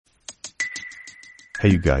Hey,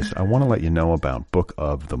 you guys, I want to let you know about Book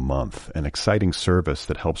of the Month, an exciting service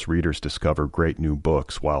that helps readers discover great new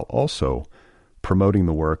books while also promoting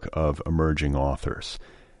the work of emerging authors.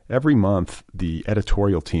 Every month, the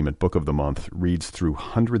editorial team at Book of the Month reads through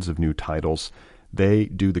hundreds of new titles. They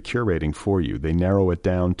do the curating for you. They narrow it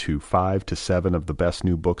down to 5 to 7 of the best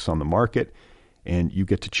new books on the market, and you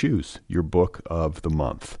get to choose your Book of the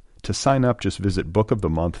Month. To sign up, just visit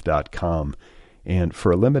bookofthemonth.com. And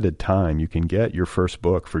for a limited time, you can get your first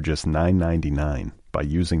book for just $9.99 by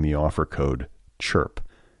using the offer code CHIRP,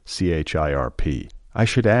 C-H-I-R-P. I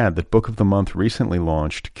should add that Book of the Month recently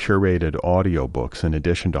launched curated audiobooks in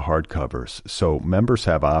addition to hardcovers, so members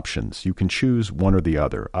have options. You can choose one or the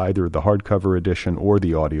other, either the hardcover edition or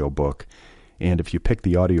the audiobook. And if you pick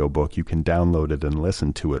the audiobook, you can download it and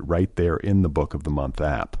listen to it right there in the Book of the Month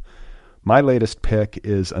app. My latest pick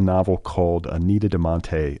is a novel called Anita de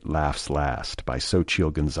Monte Laughs Last by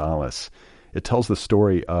Xochitl Gonzalez. It tells the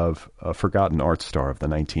story of a forgotten art star of the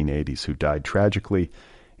 1980s who died tragically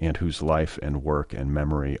and whose life and work and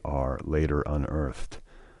memory are later unearthed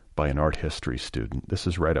by an art history student. This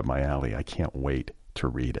is right up my alley. I can't wait to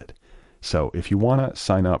read it. So if you want to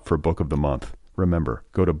sign up for Book of the Month, remember,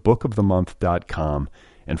 go to bookofthemonth.com,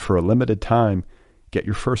 and for a limited time, get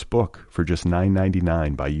your first book for just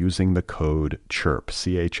 $9.99 by using the code CHIRP,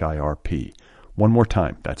 C-H-I-R-P. One more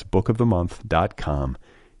time, that's bookofthemonth.com.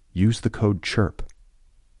 Use the code CHIRP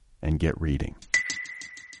and get reading.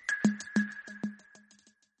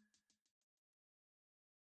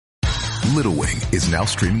 Little Wing is now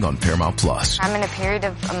streaming on Paramount Plus. I'm in a period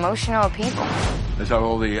of emotional upheaval. Is that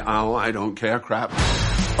all the I don't care crap?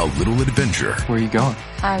 A little adventure. Where are you going?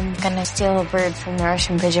 I'm gonna steal a bird from the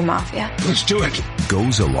Russian pigeon mafia. Let's do it.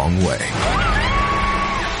 Goes a long way.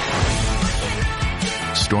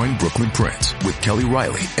 Starring Brooklyn Prince with Kelly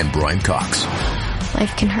Riley and Brian Cox.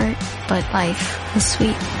 Life can hurt, but life is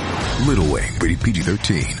sweet. Little Wing, rated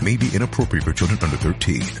PG-13, may be inappropriate for children under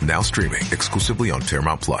 13. Now streaming exclusively on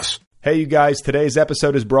Paramount Plus. Hey, you guys, today's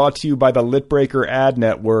episode is brought to you by the Litbreaker Ad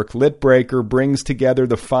Network. Litbreaker brings together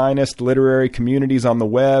the finest literary communities on the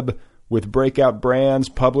web with breakout brands,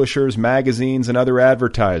 publishers, magazines, and other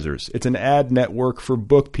advertisers. It's an ad network for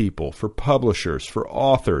book people, for publishers, for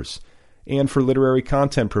authors, and for literary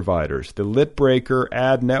content providers. The Litbreaker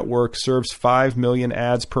Ad Network serves 5 million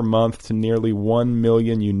ads per month to nearly 1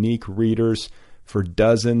 million unique readers for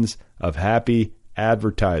dozens of happy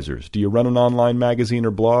advertisers. Do you run an online magazine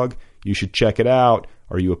or blog? You should check it out.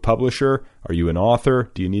 Are you a publisher? Are you an author?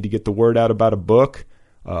 Do you need to get the word out about a book?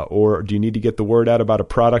 Or do you need to get the word out about a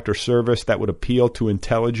product or service that would appeal to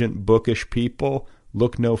intelligent, bookish people?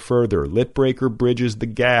 Look no further. Litbreaker bridges the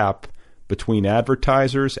gap between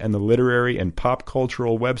advertisers and the literary and pop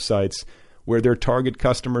cultural websites where their target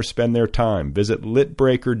customers spend their time. Visit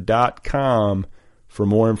litbreaker.com for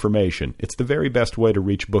more information. It's the very best way to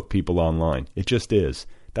reach book people online. It just is.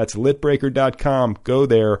 That's litbreaker.com. Go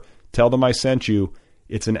there. Tell them I sent you.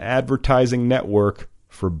 It's an advertising network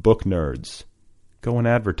for book nerds. Go and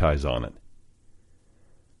advertise on it.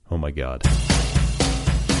 Oh my God.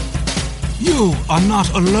 You are not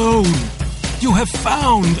alone. You have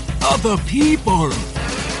found other people.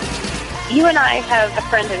 You and I have a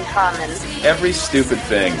friend in common. Every stupid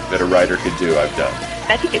thing that a writer could do, I've done.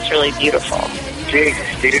 I think it's really beautiful.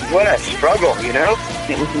 Jesus, dude, what a struggle, you know?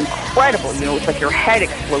 It was incredible. You know, it's like your head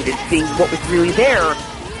exploded seeing what was really there.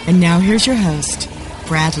 And now here's your host,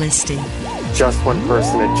 Brad Listy. Just one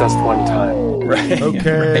person at just one time. Right.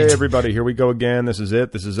 Okay, Right. Everybody, here we go again. This is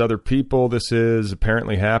it. This is Other People. This is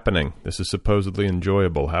apparently happening. This is supposedly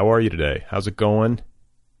enjoyable. How are you today? How's it going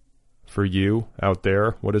for you out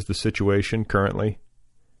there? What is the situation currently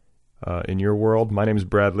in your world? My name is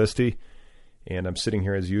Brad Listy, and I'm sitting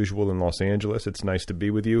here as usual in Los Angeles. It's nice to be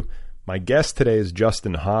with you. My guest today is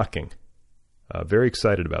Justin Hocking. Very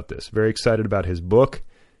excited about this. Very excited about his book.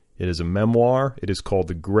 It is a memoir. It is called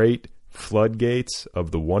The Great Floodgates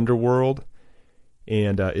of the Wonder World,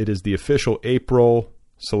 and it is the official April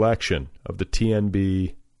selection of the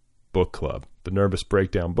TNB Book Club, the Nervous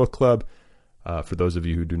Breakdown Book Club. For those of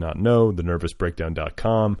you who do not know,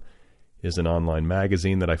 thenervousbreakdown.com is an online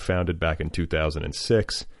magazine that I founded back in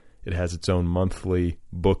 2006. It has its own monthly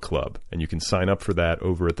book club, and you can sign up for that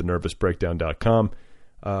over at thenervousbreakdown.com.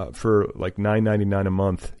 For like $9.99 a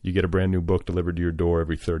month, you get a brand new book delivered to your door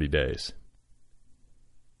every 30 days.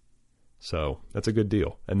 So that's a good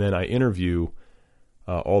deal. And then I interview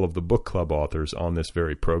all of the book club authors on this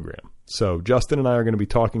very program. So Justin and I are going to be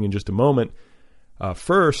talking in just a moment.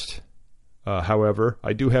 First, however,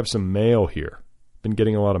 I do have some mail here. Been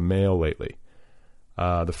getting a lot of mail lately.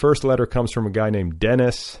 The first letter comes from a guy named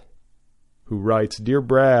Dennis, who writes, "Dear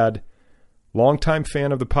Brad, Longtime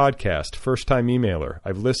fan of the podcast, first-time emailer.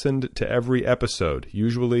 I've listened to every episode,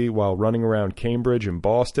 usually while running around Cambridge and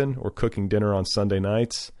Boston or cooking dinner on Sunday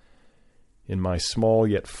nights in my small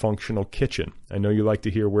yet functional kitchen. I know you like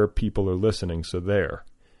to hear where people are listening, so there.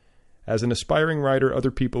 As an aspiring writer,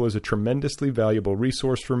 Other People is a tremendously valuable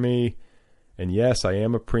resource for me. And yes, I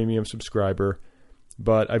am a premium subscriber,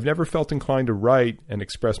 but I've never felt inclined to write and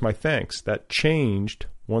express my thanks. That changed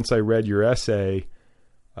once I read your essay,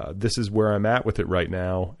 This Is Where I'm At With It Right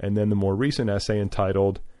Now, and then the more recent essay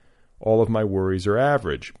entitled, All of My Worries Are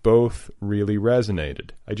Average. Both really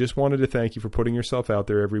resonated. I just wanted to thank you for putting yourself out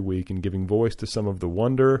there every week and giving voice to some of the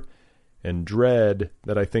wonder and dread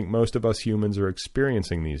that I think most of us humans are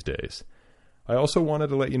experiencing these days. I also wanted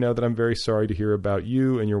to let you know that I'm very sorry to hear about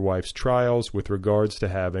you and your wife's trials with regards to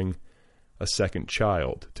having a second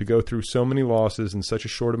child. To go through so many losses in such a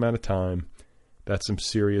short amount of time, that's some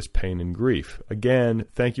serious pain and grief. Again,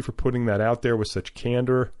 thank you for putting that out there with such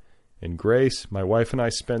candor and grace. My wife and I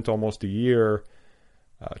spent almost a year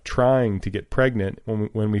trying to get pregnant.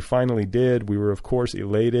 When we finally did, we were of course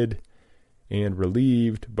elated and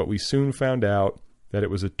relieved, but we soon found out that it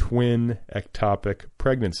was a twin ectopic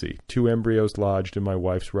pregnancy, 2 embryos lodged in my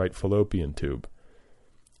wife's right fallopian tube.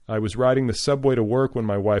 I was riding the subway to work when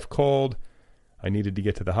my wife called. I needed to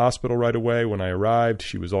get to the hospital right away. When I arrived,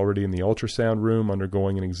 she was already in the ultrasound room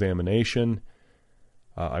undergoing an examination.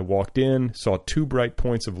 I walked in, saw 2 bright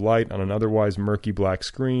points of light on an otherwise murky black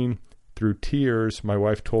screen. Through tears, my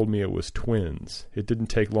wife told me it was twins. It didn't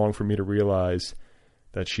take long for me to realize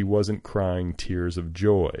that she wasn't crying tears of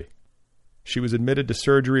joy. She was admitted to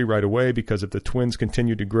surgery right away because if the twins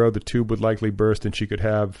continued to grow, the tube would likely burst and she could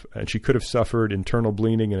have suffered internal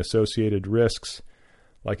bleeding and associated risks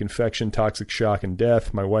like infection, toxic shock, and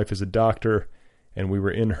death. My wife is a doctor, and we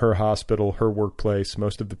were in her hospital, her workplace.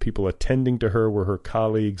 Most of the people attending to her were her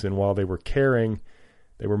colleagues, and while they were caring,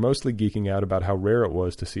 they were mostly geeking out about how rare it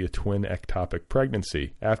was to see a twin ectopic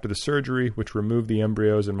pregnancy. After the surgery, which removed the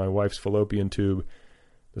embryos in my wife's fallopian tube,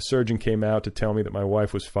 the surgeon came out to tell me that my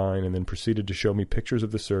wife was fine and then proceeded to show me pictures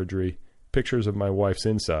of the surgery, pictures of my wife's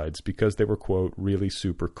insides, because they were, quote, really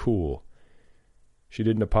super cool. She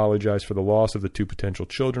didn't apologize for the loss of the 2 potential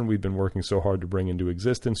children we'd been working so hard to bring into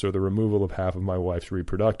existence or the removal of half of my wife's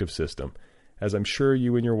reproductive system. As I'm sure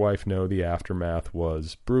you and your wife know, the aftermath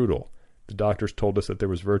was brutal. The doctors told us that there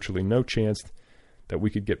was virtually no chance that we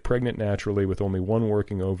could get pregnant naturally with only 1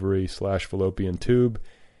 working ovary/fallopian tube,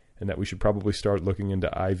 and that we should probably start looking into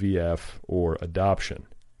IVF or adoption.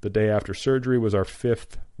 The day after surgery was our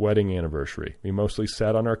 5th wedding anniversary. We mostly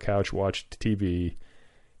sat on our couch, watched TV,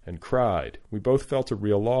 and cried. We both felt a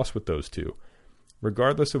real loss with those 2.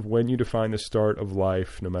 Regardless of when you define the start of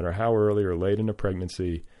life, no matter how early or late in a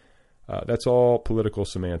pregnancy, that's all political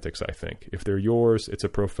semantics, I think. If they're yours, it's a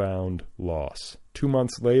profound loss. 2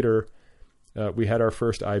 months later, we had our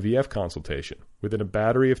first IVF consultation. Within a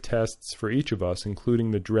battery of tests for each of us, including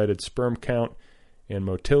the dreaded sperm count and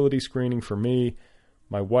motility screening for me,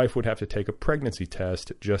 my wife would have to take a pregnancy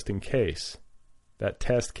test just in case. That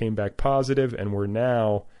test came back positive, and we're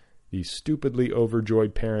now the stupidly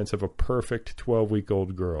overjoyed parents of a perfect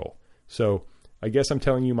 12-week-old girl. So I guess I'm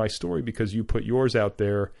telling you my story because you put yours out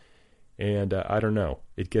there, and I don't know.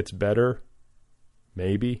 It gets better.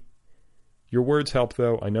 Maybe. Your words help,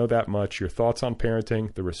 though. I know that much. Your thoughts on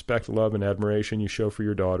parenting, the respect, love, and admiration you show for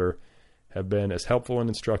your daughter have been as helpful and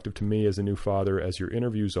instructive to me as a new father as your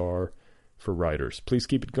interviews are for writers. Please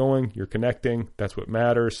keep it going. You're connecting. That's what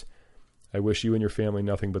matters. I wish you and your family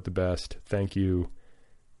nothing but the best. Thank you,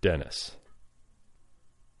 Dennis.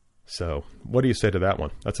 So, what do you say to that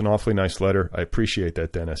one? That's an awfully nice letter. I appreciate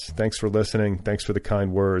that, Dennis. Thanks for listening. Thanks for the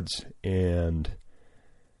kind words. And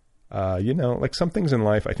like some things in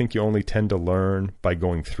life, I think you only tend to learn by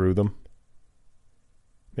going through them.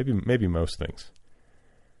 Maybe most things.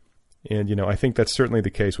 And, I think that's certainly the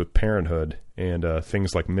case with parenthood and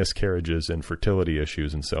things like miscarriages and fertility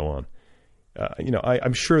issues and so on.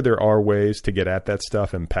 I'm sure there are ways to get at that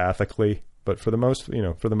stuff empathically, but for the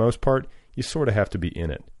most part, you sort of have to be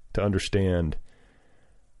in it to understand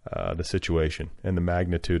the situation and the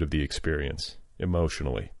magnitude of the experience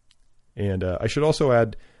emotionally. And I should also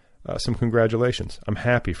add some congratulations. I'm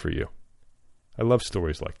happy for you. I love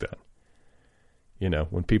stories like that.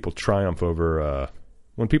 When people triumph over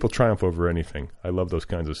anything, I love those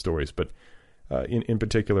kinds of stories. But in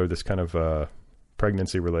particular, this kind of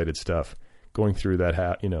pregnancy-related stuff, going through that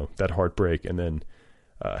that heartbreak, and then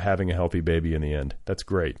having a healthy baby in the end. That's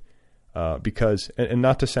great. Because and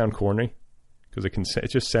not to sound corny, because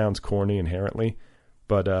it just sounds corny inherently,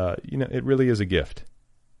 but it really is a gift.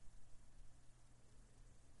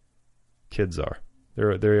 Kids are.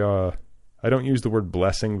 They are. I don't use the word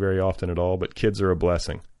blessing very often at all, but kids are a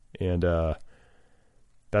blessing. And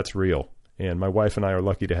that's real. And my wife and I are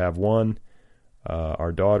lucky to have one.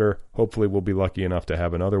 Our daughter, hopefully, will be lucky enough to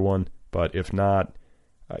have another one. But if not,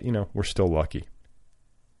 we're still lucky.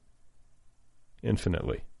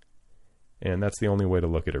 Infinitely. And that's the only way to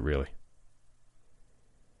look at it, really.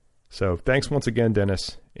 So thanks once again,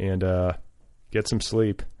 Dennis. And get some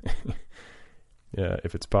sleep. Yeah,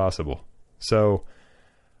 if it's possible. So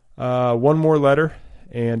one more letter,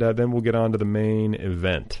 and then we'll get on to the main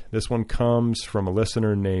event. This one comes from a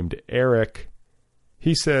listener named Eric.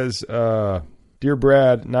 He says, Dear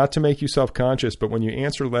Brad, not to make you self-conscious, but when you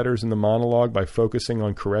answer letters in the monologue by focusing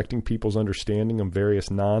on correcting people's understanding of various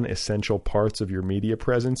non-essential parts of your media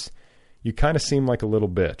presence, you kind of seem like a little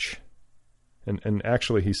bitch. And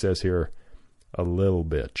actually, he says here, a little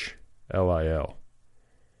bitch, L-I-L.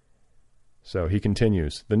 So he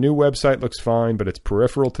continues, the new website looks fine, but it's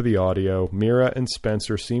peripheral to the audio. Mira and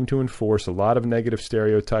Spencer seem to enforce a lot of negative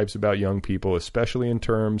stereotypes about young people, especially in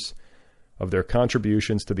terms of their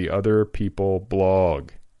contributions to the Other People blog.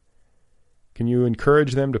 Can you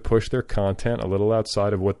encourage them to push their content a little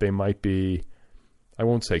outside of what they might be, I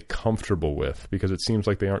won't say comfortable with, because it seems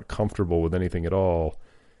like they aren't comfortable with anything at all.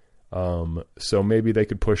 So maybe they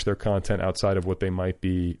could push their content outside of what they might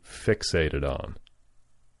be fixated on.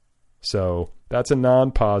 So that's a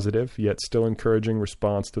non-positive, yet still encouraging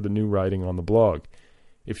response to the new writing on the blog.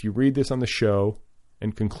 If you read this on the show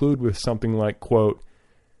and conclude with something like, quote,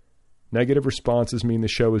 negative responses mean the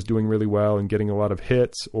show is doing really well and getting a lot of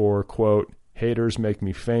hits, or, quote, haters make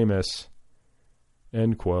me famous,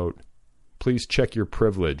 end quote, please check your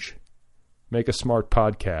privilege. Make a smart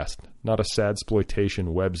podcast, not a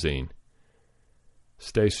sadsploitation webzine.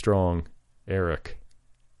 Stay strong, Eric.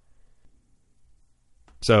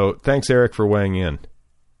 So thanks, Eric, for weighing in.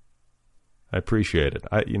 I appreciate it.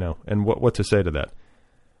 And what to say to that?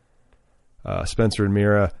 Spencer and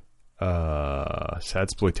Mira,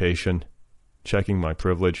 sadsploitation, checking my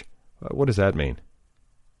privilege. What does that mean?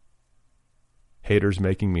 Haters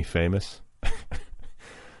making me famous?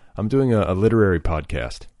 I'm doing a literary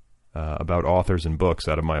podcast about authors and books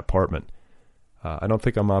out of my apartment. I don't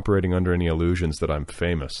think I'm operating under any illusions that I'm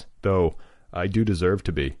famous, though I do deserve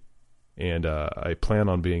to be. And I plan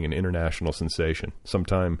on being an international sensation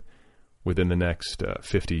sometime within the next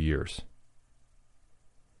 50 years.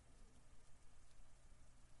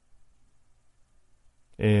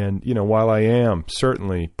 And, while I am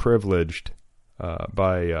certainly privileged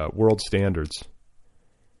by world standards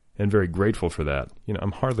and very grateful for that,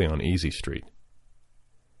 I'm hardly on easy street.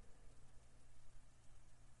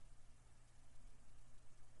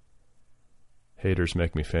 Haters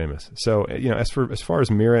make me famous. So, as far as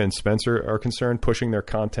Mira and Spencer are concerned, pushing their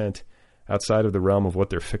content outside of the realm of what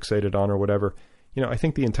they're fixated on or whatever, I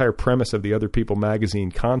think the entire premise of the Other People magazine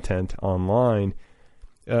content online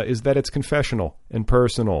is that it's confessional and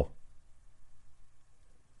personal,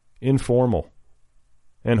 informal,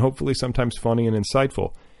 and hopefully sometimes funny and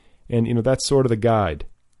insightful. And, that's sort of the guide.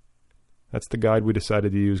 That's the guide we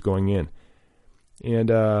decided to use going in.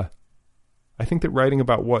 And, I think that writing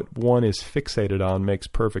about what one is fixated on makes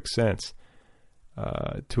perfect sense,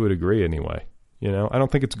 to a degree anyway. I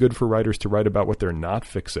don't think it's good for writers to write about what they're not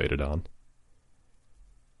fixated on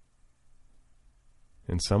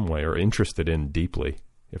in some way, or interested in deeply,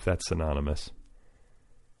 if that's synonymous.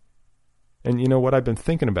 And what I've been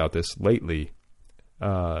thinking about this lately,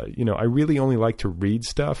 I really only like to read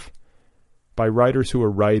stuff by writers who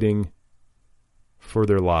are writing for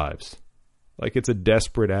their lives. Like it's a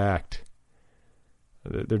desperate act.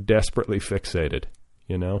 They're desperately fixated,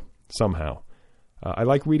 somehow. I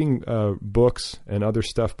like reading books and other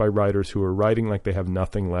stuff by writers who are writing like they have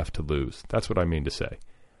nothing left to lose. That's what I mean to say.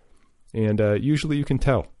 And usually you can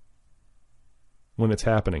tell when it's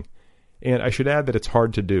happening. And I should add that it's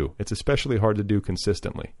hard to do. It's especially hard to do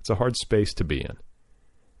consistently. It's a hard space to be in.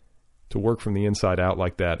 To work from the inside out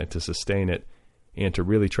like that and to sustain it and to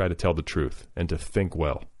really try to tell the truth and to think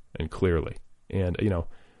well and clearly. And,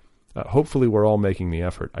 hopefully we're all making the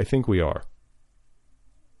effort. I think we are.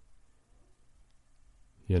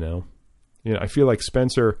 I feel like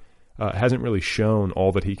Spencer hasn't really shown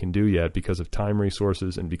all that he can do yet because of time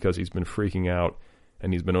resources and because he's been freaking out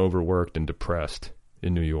and he's been overworked and depressed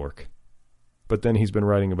in New York. But then he's been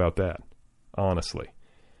writing about that, honestly.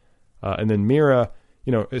 And then Mira,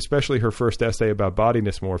 especially her first essay about body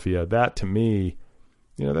dysmorphia, that to me,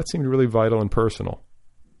 that seemed really vital and personal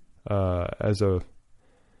as a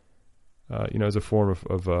form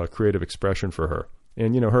of creative expression for her.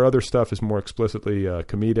 And, her other stuff is more explicitly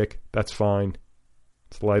comedic. That's fine.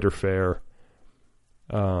 It's lighter fare.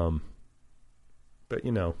 But,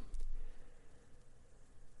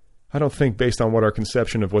 I don't think, based on what our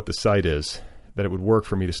conception of what the site is, that it would work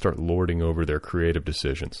for me to start lording over their creative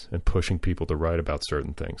decisions and pushing people to write about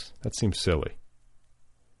certain things. That seems silly.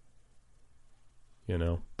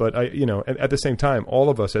 But at the same time, all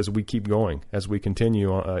of us, as we keep going, as we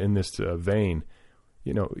continue in this vein,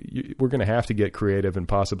 we're going to have to get creative and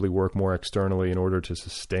possibly work more externally in order to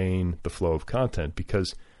sustain the flow of content.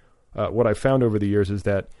 Because what I've found over the years is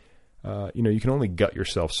that, you can only gut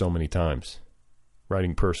yourself so many times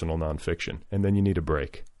writing personal nonfiction, and then you need a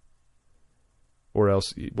break. Or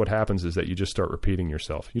else what happens is that you just start repeating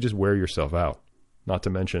yourself. You just wear yourself out, not to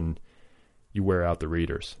mention you wear out the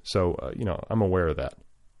readers. So, I'm aware of that.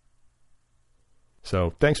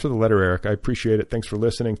 So thanks for the letter, Eric. I appreciate it. Thanks for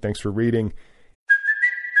listening. Thanks for reading.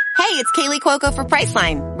 Hey, it's Kaylee Cuoco for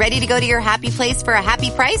Priceline. Ready to go to your happy place for a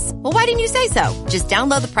happy price? Well, why didn't you say so? Just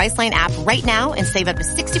download the Priceline app right now and save up to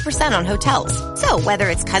 60% on hotels. So whether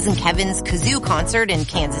it's Cousin Kevin's Kazoo Concert in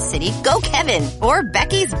Kansas City, go Kevin, or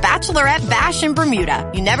Becky's Bachelorette Bash in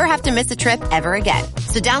Bermuda, you never have to miss a trip ever again.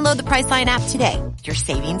 So download the Priceline app today. Your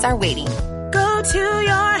savings are waiting. Go to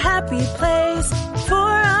your happy place for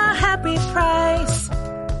a happy price.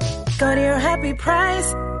 Go to your happy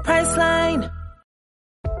price, Priceline.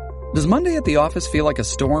 Does Monday at the office feel like a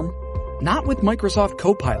storm? Not with Microsoft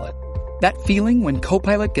Copilot. That feeling when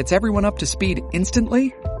Copilot gets everyone up to speed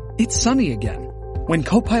instantly? It's sunny again. When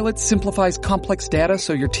Copilot simplifies complex data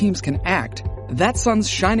so your teams can act, that sun's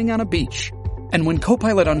shining on a beach. And when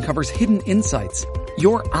Copilot uncovers hidden insights,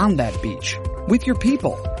 you're on that beach with your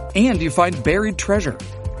people, and you find buried treasure.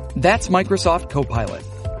 That's Microsoft Copilot.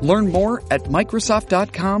 Learn more at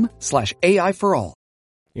Microsoft.com/AI for all.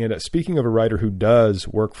 And speaking of a writer who does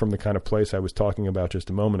work from the kind of place I was talking about just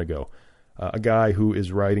a moment ago, a guy who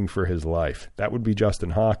is writing for his life, that would be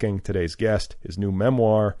Justin Hocking, today's guest. His new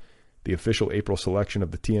memoir, the official April selection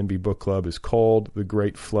of the TNB Book Club, is called The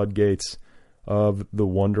Great Floodgates of the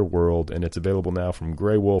Wonder World, and it's available now from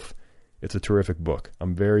Grey Wolf. It's a terrific book.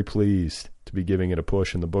 I'm very pleased to be giving it a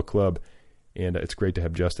push in the book club, and it's great to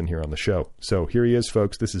have Justin here on the show. So here he is,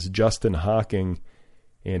 folks. This is Justin Hocking.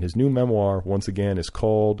 And his new memoir, once again, is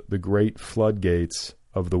called The Great Floodgates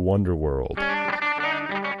of the Wonder World.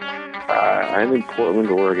 I'm in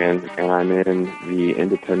Portland, Oregon, and I'm in the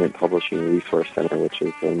Independent Publishing Resource Center, which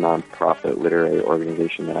is a nonprofit literary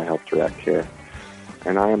organization that I help direct here.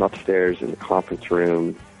 And I am upstairs in the conference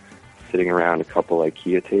room, sitting around a couple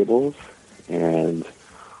IKEA tables, and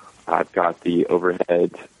I've got the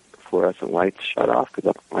overhead fluorescent lights shut off because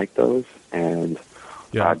I don't like those. And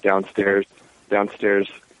downstairs,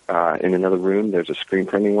 in another room, there's a screen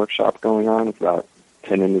printing workshop going on with about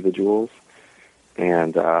 10 individuals,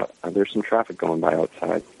 and there's some traffic going by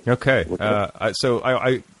outside. Okay, so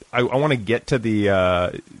I want to get to the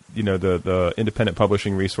the Independent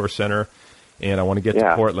Publishing Resource Center, and I want to get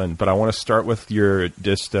to Portland, but I want to start with your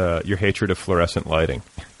hatred of fluorescent lighting,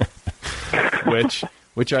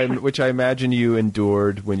 which I imagine you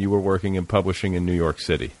endured when you were working in publishing in New York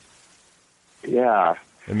City. Yeah.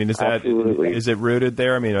 I mean, is it rooted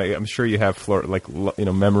there? I mean, I'm sure you have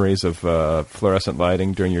memories of fluorescent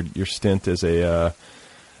lighting during your stint as a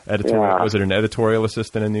editorial. Was it an editorial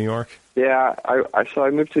assistant in New York? Yeah, I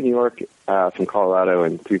moved to New York from Colorado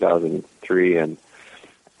in 2003, and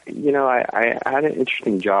I had an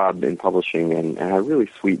interesting job in publishing and a really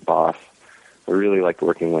sweet boss I really liked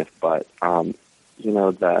working with, but the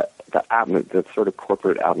sort of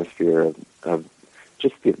corporate atmosphere of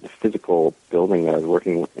just the physical building that I was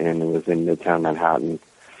working in was in Midtown Manhattan,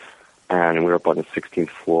 and we were up on the 16th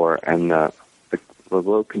floor, and the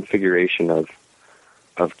low configuration of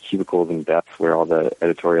cubicles and desks where all the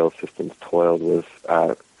editorial assistants toiled was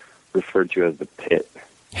referred to as the pit.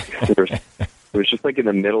 It was just like in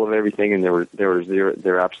the middle of everything, and there were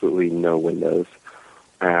absolutely no windows,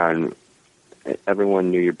 and everyone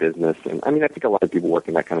knew your business. And I mean, I think a lot of people work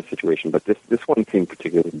in that kind of situation, but this one seemed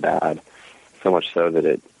particularly bad. So much so that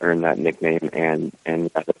it earned that nickname, and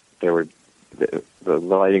the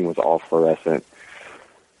lighting was all fluorescent,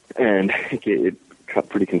 and it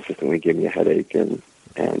pretty consistently gave me a headache, and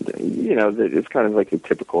it's kind of like a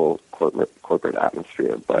typical corporate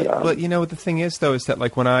atmosphere. But the thing is though is that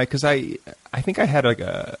like because I think I had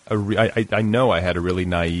I know I had a really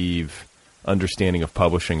naive understanding of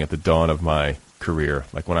publishing at the dawn of my career.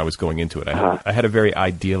 Like when I was going into it, I had a very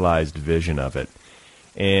idealized vision of it.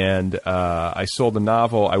 And I sold a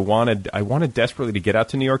novel. I wanted desperately to get out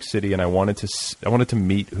to New York City, and I wanted to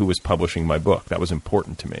meet who was publishing my book. That was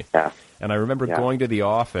important to me. Yeah. And I remember going to the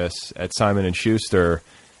office at Simon & Schuster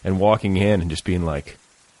and walking in and just being like,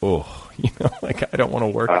 oh, I don't want to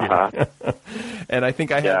work here. And I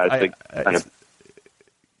think I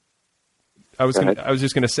I was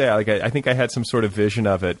just gonna say, like, I think I had some sort of vision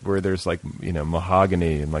of it where there's like,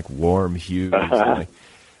 mahogany and like warm hues,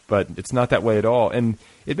 but it's not that way at all. And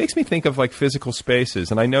it makes me think of like physical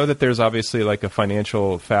spaces. And I know that there's obviously like a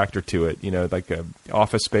financial factor to it. Like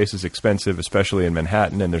office space is expensive, especially in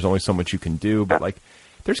Manhattan, and there's only so much you can do. But like,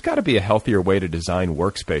 there's got to be a healthier way to design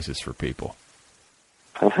workspaces for people.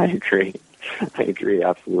 I agree.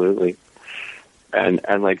 Absolutely. And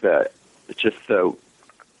like just the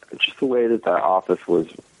way that office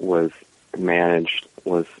was managed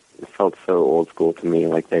felt so old school to me.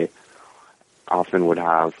 Like they often would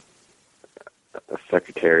have a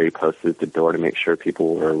secretary posted at the door to make sure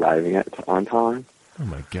people were arriving on time. Oh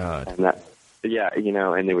my God. And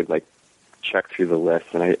and they would like check through the list,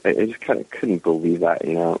 and I just kind of couldn't believe that,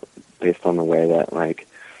 based on the way that I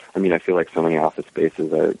feel like so many office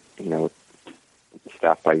spaces are,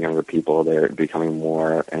 staffed by younger people. They're becoming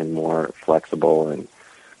more and more flexible and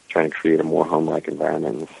trying to create a more home-like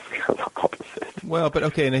environment. It's kind of the opposite. Well, but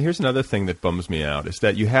okay, and here's another thing that bums me out, is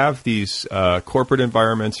that you have these corporate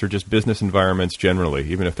environments or just business environments generally,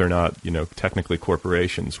 even if they're not, technically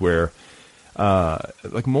corporations, where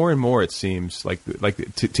like more and more it seems like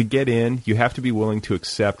to get in, you have to be willing to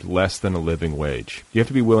accept less than a living wage. You have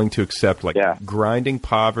to be willing to accept grinding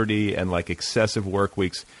poverty and like excessive work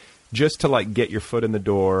weeks just to like get your foot in the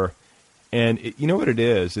door. And you know what it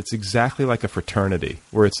is? It's exactly like a fraternity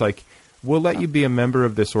where it's like, we'll let you be a member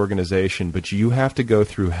of this organization, but you have to go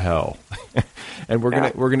through hell. And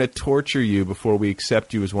we're gonna torture you before we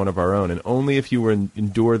accept you as one of our own. And only if you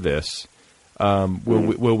endure this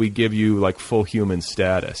will we give you like full human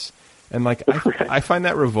status. And like I find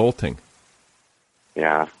that revolting.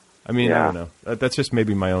 Yeah. I mean, I don't know. That's just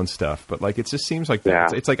maybe my own stuff, but like it just seems like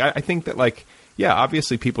that. It's like I think that like, yeah,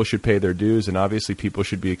 obviously people should pay their dues, and obviously people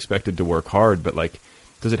should be expected to work hard, but like,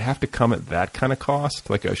 does it have to come at that kind of cost?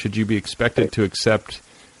 Like, should you be expected to accept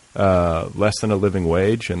less than a living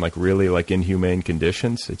wage and like really like inhumane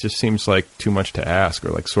conditions? It just seems like too much to ask,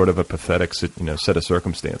 or like sort of a pathetic set of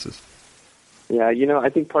circumstances. Yeah, I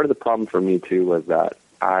think part of the problem for me too was that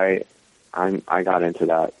I got into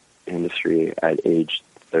that industry at age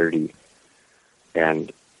 30,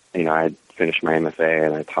 and I had finished my MFA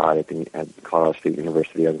and I taught at Colorado State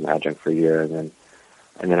University as an adjunct for a year, and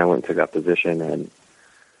then I went and took that position, and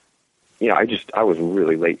I was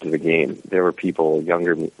really late to the game. There were people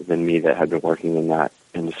younger than me that had been working in that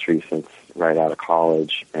industry since right out of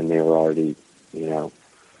college, and they were already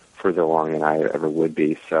further along than I ever would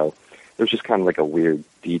be. So it was just kind of like a weird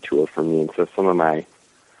detour for me, and so some of my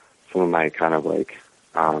kind of like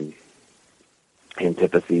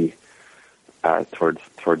antipathy towards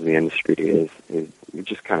the industry is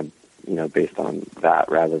just kind of based on that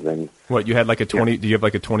rather than what you had like a 20. Do you have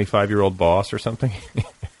like a 25-year-old boss or something?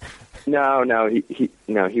 No, he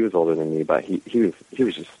was older than me, but he was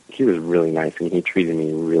really nice, and he treated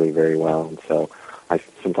me really very well. And so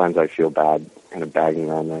sometimes I feel bad kind of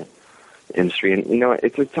bagging on the industry, and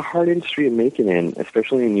it's a hard industry to make it in,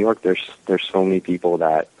 especially in New York. There's so many people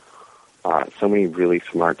that. So many really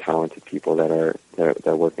smart, talented people that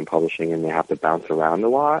work in publishing, and they have to bounce around a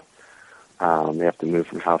lot. They have to move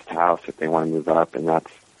from house to house if they want to move up, and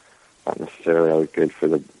that's not necessarily always good for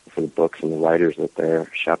the books and the writers that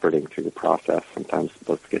they're shepherding through the process. Sometimes the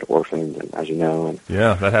books get orphaned, and as you know.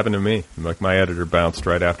 Yeah, that happened to me. Like my editor bounced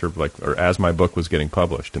right after, or as my book was getting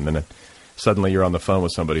published, and then suddenly you're on the phone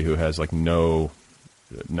with somebody who has like no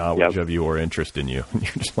knowledge of you or interest in you, and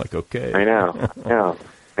you're just like, okay. I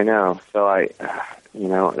know. So I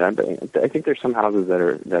think there's some houses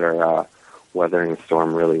that are weathering the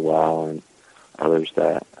storm really well, and others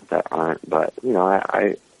that aren't. But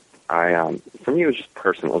I for me it was just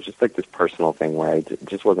personal. It was just like this personal thing where it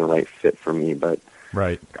just wasn't the right fit for me. But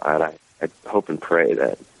right, God, I hope and pray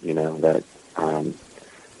that that the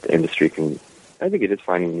industry can. I think it is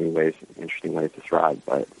finding new ways, interesting ways to thrive,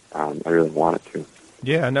 but I really want it to.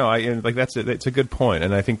 Yeah, no, it's a good point,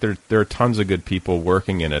 and I think there are tons of good people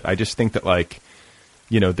working in it. I just think that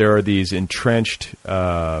there are these entrenched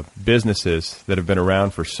businesses that have been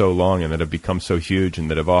around for so long and that have become so huge and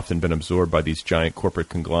that have often been absorbed by these giant corporate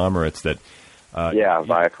conglomerates that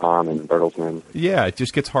Viacom and Bertelsmann. Yeah, it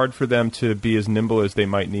just gets hard for them to be as nimble as they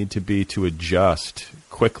might need to be to adjust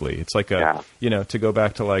quickly. It's like to go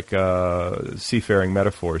back to like seafaring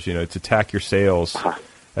metaphors, to tack your sails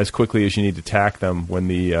as quickly as you need to tack them when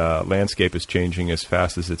the landscape is changing as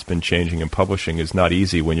fast as it's been changing, and publishing is not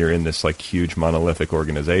easy when you're in this like huge monolithic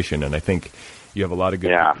organization. And I think you have a lot of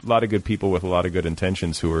good people with a lot of good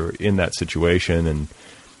intentions who are in that situation. And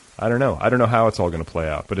I don't know how it's all going to play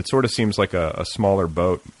out, but it sort of seems like a smaller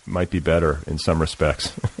boat might be better in some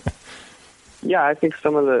respects. Yeah, I think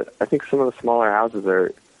some of the smaller houses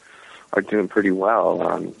are doing pretty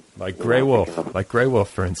well. Like Grey Wolf, like Grey Wolf,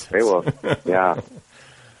 for instance. Grey Wolf, yeah.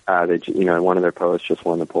 One of their poets just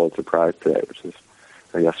won the Pulitzer Prize today,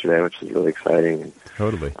 yesterday, which is really exciting.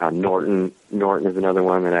 Totally. Norton is another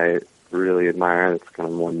one that I really admire. It's kind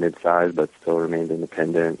of more mid-sized, but still remains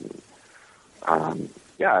independent.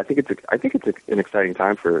 Yeah, I think it's an exciting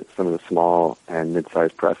time for some of the small and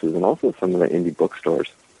mid-sized presses, and also some of the indie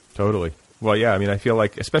bookstores. Totally. Well, yeah, I mean, I feel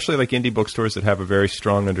like, especially like indie bookstores that have a very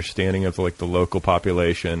strong understanding of like the local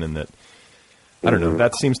population, and that, I don't know,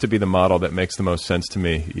 that seems to be the model that makes the most sense to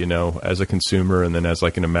me, as a consumer, and then as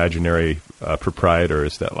like an imaginary proprietor,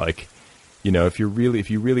 is that like, if you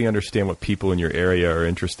really understand what people in your area are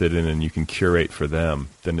interested in and you can curate for them,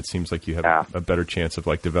 then it seems like you have a better chance of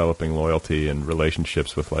like developing loyalty and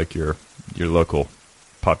relationships with like your local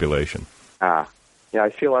population. Yeah, I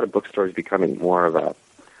see a lot of bookstores becoming more of a,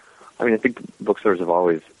 I think bookstores have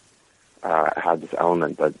always had this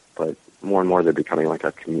element, but more and more they're becoming like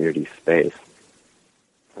a community space,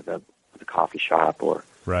 like a coffee shop, or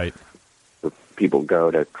right. where people go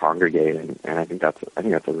to congregate, and I think that's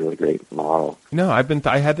a really great model. No, I've been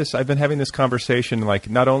having this conversation, like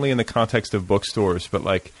not only in the context of bookstores, but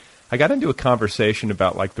like I got into a conversation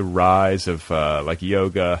about like the rise of like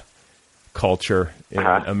yoga culture in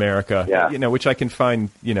America, which I can find,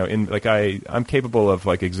 in like I'm capable of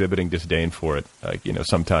like exhibiting disdain for it, like,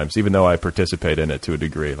 sometimes, even though I participate in it to a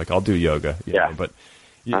degree. Like I'll do yoga, know, but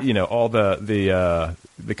all the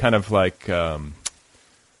kind of like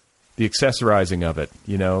the accessorizing of it,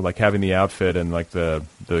 like having the outfit and like the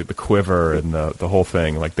quiver and the whole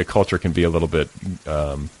thing. Like the culture can be a little bit,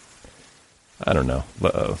 I don't know,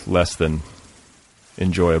 less than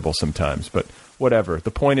enjoyable sometimes, but whatever.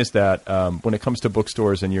 The point is that when it comes to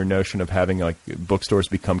bookstores and your notion of having like bookstores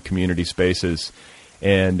become community spaces,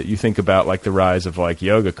 and you think about like the rise of like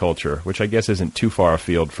yoga culture, which I guess isn't too far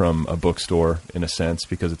afield from a bookstore in a sense,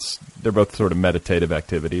 because they're both sort of meditative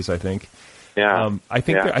activities, I think. Yeah. I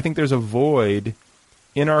think there's a void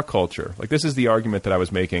in our culture. Like this is the argument that I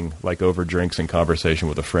was making like over drinks and conversation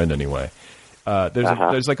with a friend anyway.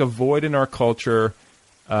 There's like a void in our culture,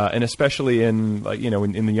 and especially in like,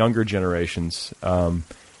 in the younger generations,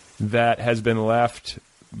 that has been left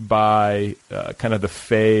by kind of the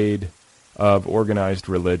fade of organized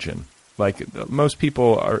religion. Like most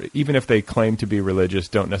people are, even if they claim to be religious,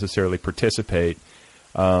 don't necessarily participate,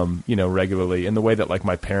 regularly in the way that like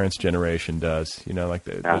my parents' generation does. Like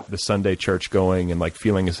the Sunday church going and like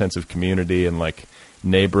feeling a sense of community and like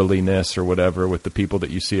neighborliness or whatever with the people that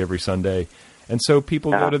you see every Sunday. And so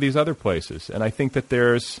people go to these other places. And I think that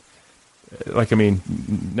there's, like,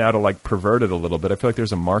 now to like pervert it a little bit, I feel like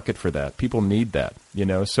there's a market for that. People need that,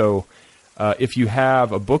 So if you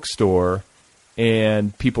have a bookstore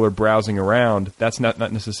and people are browsing around, that's not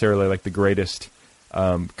necessarily like the greatest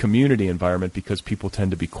community environment, because people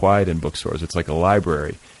tend to be quiet in bookstores. It's like a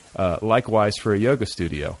library. Likewise for a yoga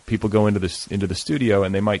studio, people go into the studio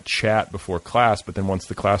and they might chat before class, but then once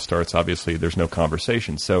the class starts, obviously there's no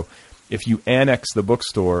conversation. So if you annex the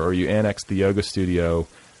bookstore or you annex the yoga studio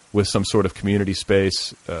with some sort of community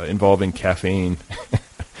space involving caffeine,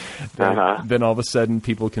 then all of a sudden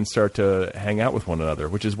people can start to hang out with one another,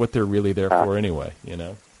 which is what they're really there for anyway,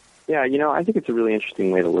 Yeah, I think it's a really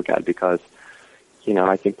interesting way to look at it, because,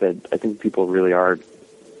 I think people really are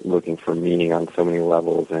looking for meaning on so many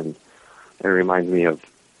levels, and it reminds me of,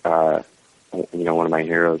 one of my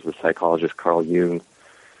heroes, the psychologist Carl Jung.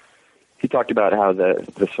 He talked about how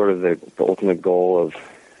the ultimate goal of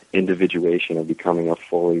individuation, of becoming a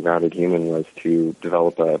fully rounded human, was to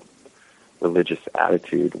develop a religious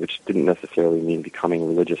attitude, which didn't necessarily mean becoming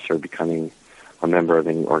religious or becoming a member of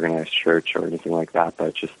any organized church or anything like that,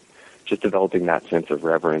 but just developing that sense of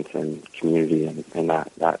reverence and community and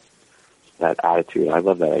that attitude. I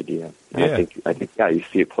love that idea. And I think you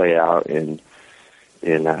see it play out in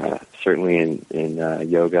certainly in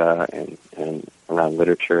yoga and around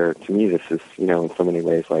literature. To me, this is, in so many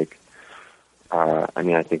ways, like,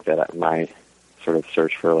 I think that my sort of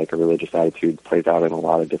search for like a religious attitude plays out in a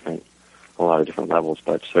lot of different levels,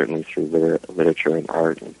 but certainly through literature and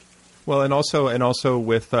art. Well, and also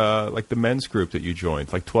with like the men's group that you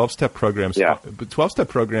joined, like 12-step programs. Yeah. 12-step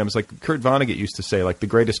programs, like Kurt Vonnegut used to say, like the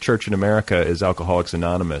greatest church in America is Alcoholics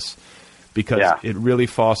Anonymous, because it really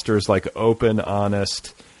fosters like open,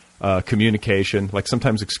 honest communication, like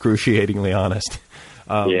sometimes excruciatingly honest.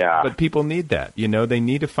 But people need that. They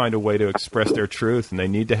need to find a way to express their truth, and they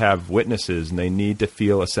need to have witnesses, and they need to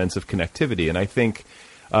feel a sense of connectivity. And I think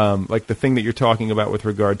like the thing that you're talking about with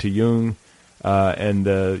regard to Jung, and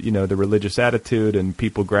the religious attitude and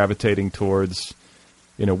people gravitating towards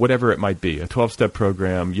whatever it might be, a 12-step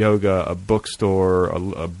program, yoga, a bookstore,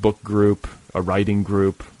 a book group, a writing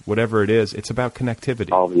group, whatever it is, it's about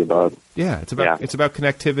connectivity. All of the above. Yeah, it's about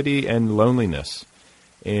connectivity and loneliness.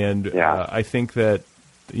 And I think that,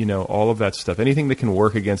 all of that stuff, anything that can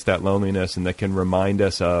work against that loneliness and that can remind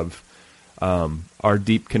us of our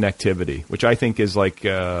deep connectivity, which I think is like,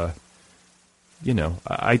 I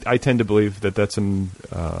tend to believe that that's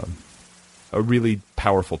a really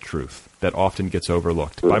powerful truth that often gets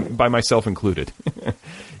overlooked, by myself included.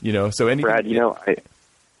 So anything. Brad,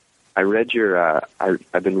 I read your.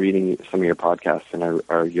 I've been reading some of your podcasts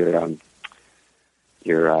and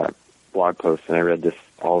your blog posts, and I read this.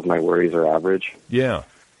 All of my worries are average. Yeah,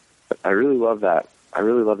 I really love that. I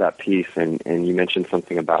really love that piece, and you mentioned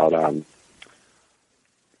something about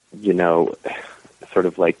sort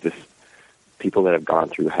of like this people that have gone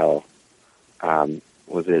through hell.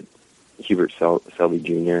 Was it Hubert Selby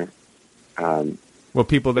Jr.? Well,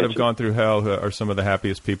 people that have gone through hell are some of the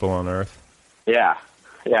happiest people on earth. Yeah.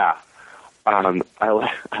 I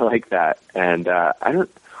like that, and I don't.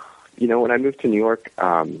 When I moved to New York,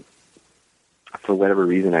 for whatever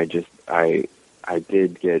reason, I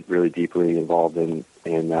did get really deeply involved in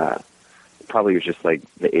probably it was just like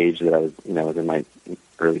the age that I was, was in my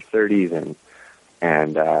early 30s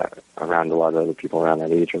and around a lot of other people around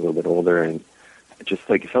that age, a little bit older, and just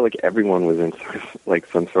like it felt like everyone was in sort of like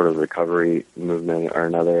some sort of recovery movement or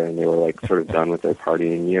another, and they were like sort of done with their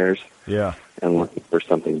partying years. Yeah. And looking for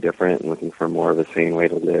something different and looking for more of a sane way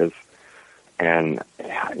to live. And,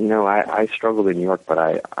 I struggled in New York, but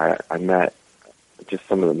I met just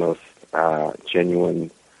some of the most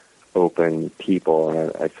genuine, open people,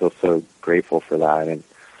 and I feel so grateful for that.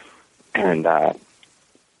 And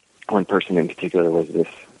one person in particular was this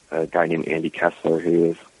guy named Andy Kessler, who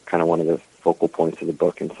is kind of one of the focal points of the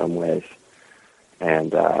book in some ways.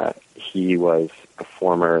 And he was a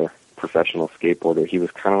former professional skateboarder. He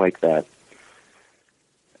was kind of like that.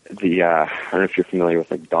 I don't know if you're familiar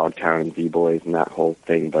with like Dogtown and Z-Boys and that whole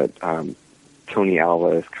thing, but Tony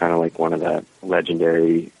Alva is kind of like one of the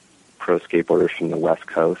legendary pro skateboarders from the West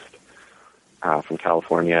Coast, from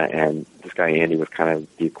California, and this guy Andy was kind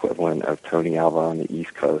of the equivalent of Tony Alva on the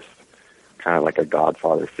East Coast, kind of like a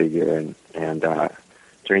godfather figure. And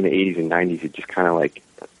during the 80s and 90s, he just kind of like,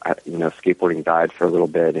 skateboarding died for a little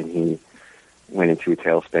bit, and he went into a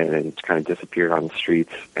tailspin and kind of disappeared on the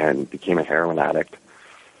streets and became a heroin addict.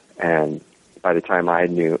 And by the time I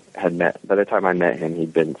met him,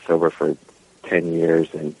 he'd been sober for 10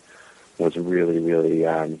 years and was really, really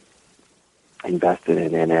invested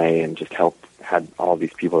in NA and just had all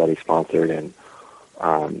these people that he sponsored, and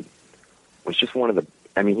was just one of the.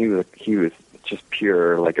 I mean, he was just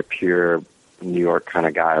like a pure New York kind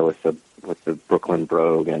of guy with the Brooklyn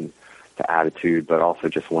brogue and the attitude, but also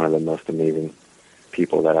just one of the most amazing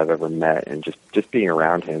people that I've ever met. And just being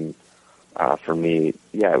around him. For me,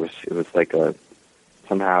 yeah, it was like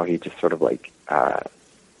somehow he just sort of like he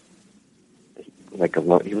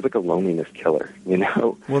was like a loneliness killer,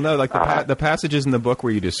 Well, no, like the passages in the book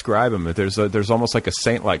where you describe him, there's almost like a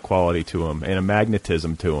saint-like quality to him and a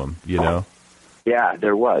magnetism to him, Yeah,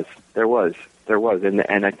 there was, and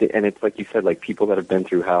it's like you said, like people that have been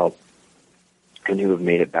through hell and who have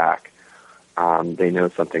made it back, they know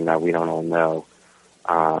something that we don't all know,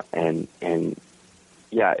 and.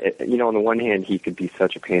 Yeah, on the one hand, he could be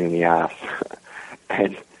such a pain in the ass,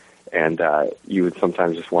 and you would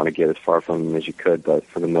sometimes just want to get as far from him as you could. But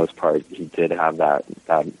for the most part, he did have that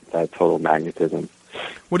total magnetism.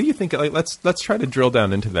 What do you think? Like, let's try to drill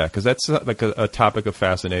down into that, because that's like a topic of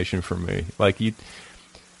fascination for me. Like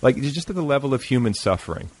just at the level of human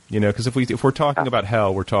suffering, Because if we're talking about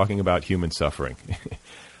hell, we're talking about human suffering.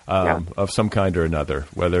 Of some kind or another,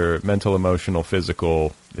 whether mental, emotional,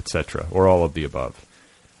 physical, etc., or all of the above.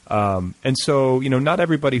 And so, not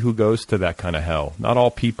everybody who goes to that kind of hell, not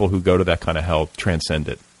all people who go to that kind of hell transcend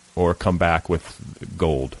it or come back with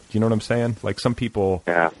gold. Do you know what I'm saying? Like some people,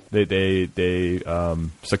 they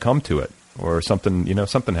succumb to it, or something,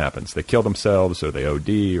 something happens. They kill themselves, or they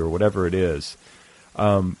OD, or whatever it is.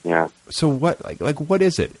 So what, like what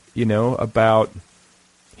is it, about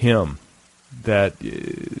him that,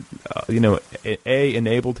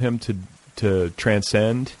 enabled him to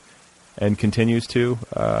transcend and continues to,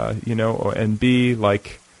 and B,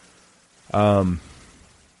 like, I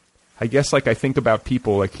guess, like, I think about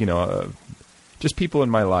people, like, just people in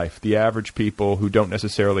my life, the average people who don't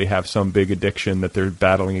necessarily have some big addiction that they're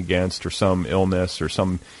battling against, or some illness, or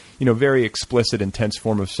some, very explicit, intense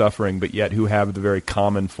form of suffering, but yet who have the very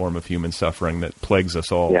common form of human suffering that plagues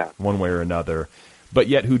us all one way or another, but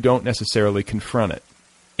yet who don't necessarily confront it.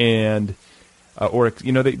 And,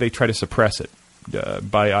 they try to suppress it.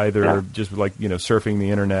 by either just like, surfing the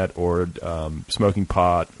internet or smoking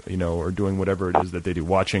pot, or doing whatever it is that they do,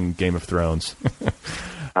 watching Game of Thrones.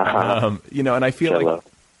 And I feel like,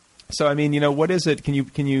 so, I mean, what is it? Can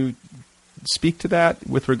you speak to that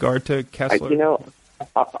with regard to Kessler?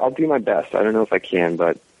 I'll do my best. I don't know if I can,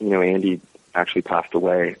 but, Andy actually passed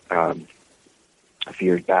away a few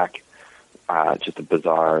years back. Just a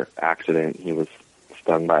bizarre accident. He was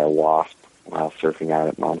stung by a wasp while surfing out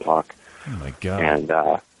at Montauk. Oh my God! And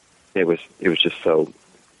it was just so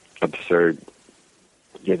absurd,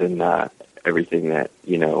 given everything that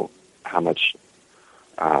how much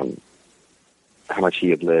he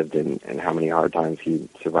had lived and how many hard times he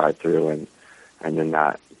survived through, and then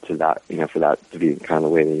for that to be kind of the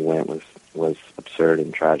way that he went was absurd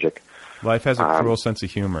and tragic. Life has a cruel sense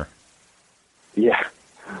of humor. Yeah,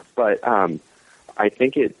 but I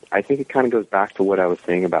think it kind of goes back to what I was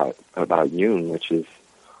saying about Jung, which is,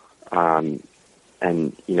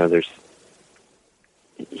 there's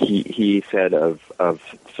he said of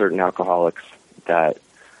certain alcoholics that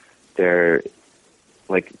they're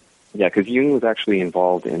like, because Jung was actually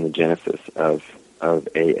involved in the genesis of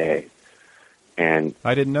AA, and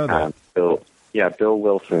I didn't know that. Bill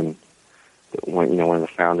Wilson, one of the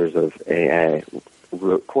founders of AA,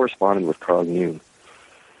 corresponded with Carl Jung.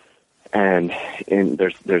 And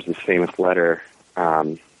there's this famous letter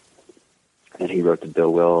that he wrote to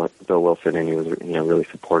Bill Wilson, and he was really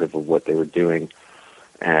supportive of what they were doing.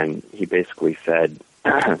 And he basically said,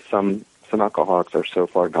 some alcoholics are so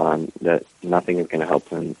far gone that nothing is going to help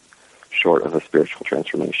them short of a spiritual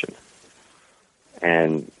transformation.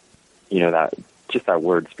 And that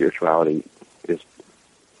word spirituality is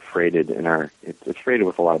freighted it's freighted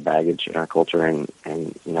with a lot of baggage in our culture, and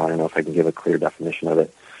I don't know if I can give a clear definition of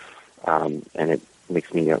it. And it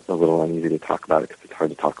makes me a little uneasy to talk about it because it's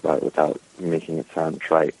hard to talk about it without making it sound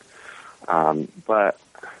trite. But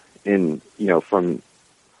from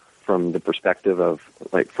the perspective of,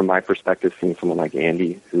 like, from my perspective, seeing someone like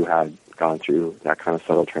Andy who had gone through that kind of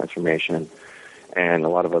subtle transformation, and a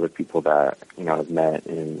lot of other people that I've met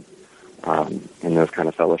in those kind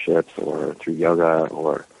of fellowships or through yoga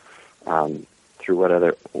or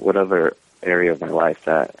through whatever area of my life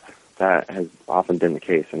that has often been the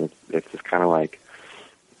case. And it's just kind of like,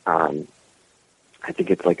 I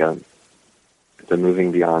think it's like the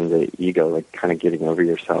moving beyond the ego, like kind of getting over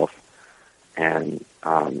yourself and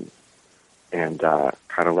kind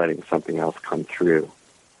of letting something else come through.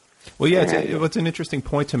 Well, yeah, it's an interesting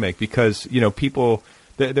point to make because, people,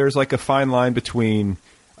 there's like a fine line between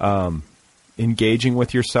engaging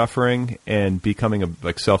with your suffering and becoming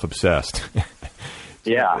self-obsessed.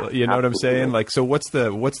 Yeah, you know what I'm saying? Like, so what's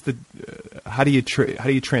the how do you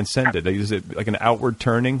transcend it? Is it like an outward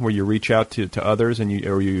turning where you reach out to others and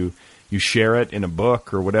you share it in a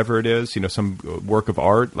book or whatever it is? Some work of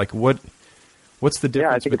art. Like, what's the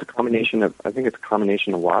difference? Yeah, I think it's a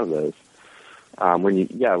combination of a lot of those. When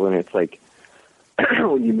it's like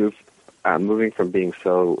when you moving from being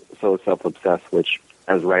so self-obsessed, which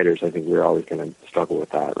as writers I think we're always going to struggle with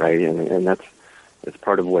that, right? And it's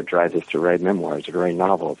part of what drives us to write memoirs or to write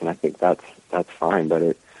novels, and I think that's fine. But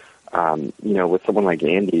it, with someone like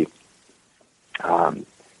Andy,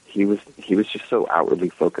 he was just so outwardly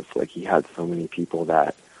focused. Like, he had so many people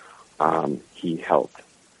that he helped,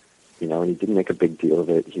 and he didn't make a big deal of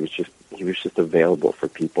it. He was just available for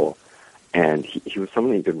people, and he was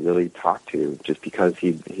someone you could really talk to, just because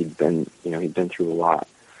he'd been through a lot,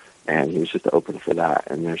 and he was just open for that.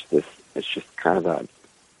 And it's just kind of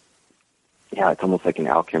it's almost like an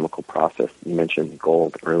alchemical process. You mentioned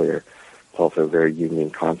gold earlier. It's also a very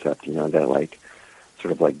Jungian concept, that like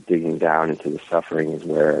sort of like digging down into the suffering is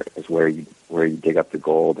where you dig up the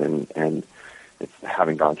gold, and it's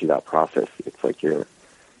having gone through that process. It's like you're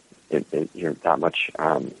that much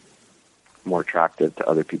more attractive to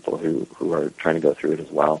other people who are trying to go through it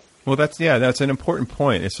as well. Well, that's an important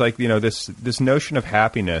point. It's like, this notion of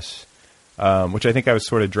happiness, which I think I was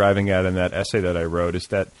sort of driving at in that essay that I wrote, is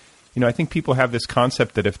that, I think people have this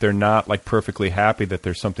concept that if they're not like perfectly happy, that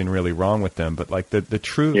there's something really wrong with them. But like the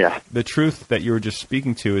truth that you were just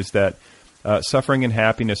speaking to is that suffering and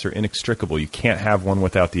happiness are inextricable. You can't have one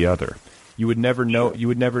without the other. You would never know. Sure. You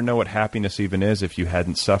would never know what happiness even is if you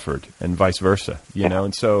hadn't suffered, and vice versa.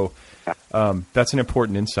 And so that's an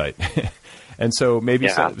important insight. And so maybe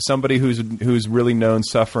somebody who's really known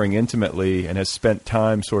suffering intimately and has spent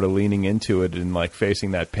time sort of leaning into it and like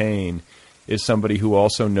facing that pain is somebody who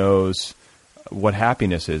also knows what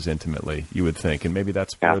happiness is intimately, you would think. And maybe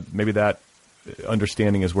maybe that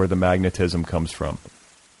understanding is where the magnetism comes from.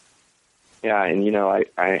 Yeah, and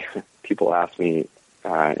I people ask me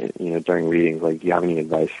during readings, like, do you have any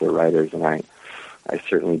advice for writers? And I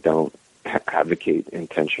certainly don't advocate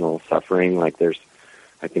intentional suffering. Like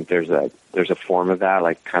I think there's a form of that,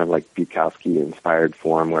 like kind of like Bukowski inspired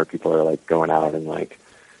form where people are like going out and like,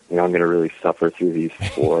 I'm going to really suffer through these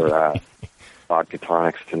 4 vodka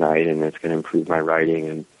tonics tonight, and it's going to improve my writing.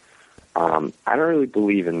 And I don't really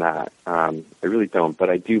believe in that. I really don't. But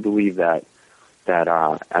I do believe that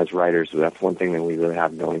as writers, that's one thing that we really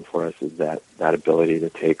have going for us, is that ability to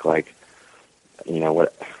take, like,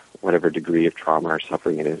 whatever degree of trauma or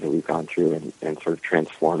suffering it is that we've gone through and sort of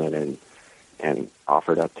transform it and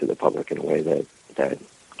offer it up to the public in a way that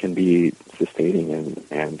can be sustaining.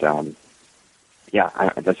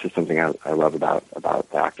 That's just something I love about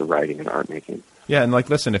the act of writing and art making. Yeah, and like,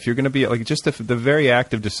 listen, if you're going to be like, just the very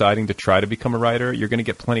act of deciding to try to become a writer, you're going to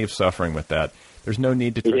get plenty of suffering with that. There's no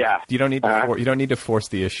need to. You don't need to force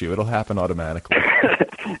the issue. It'll happen automatically.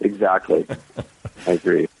 Exactly. I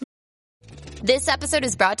agree. This episode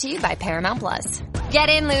is brought to you by Paramount Plus. Get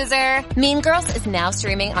in, loser! Mean Girls is now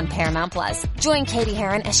streaming on Paramount Plus. Join Katie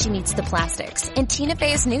Heron as she meets the plastics in Tina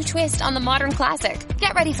Fey's new twist on the modern classic.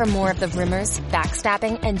 Get ready for more of the rumors,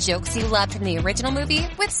 backstabbing, and jokes you loved from the original movie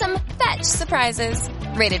with some fetch surprises.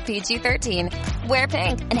 Rated PG-13. Wear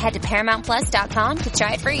pink and head to ParamountPlus.com to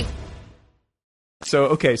try it free.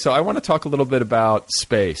 So I want to talk a little bit about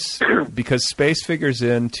space, because space figures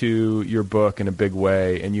into your book in a big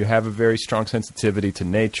way, and you have a very strong sensitivity to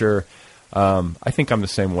nature. I think I'm the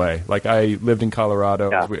same way. Like, I lived in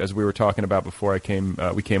Colorado, as we were talking about before we came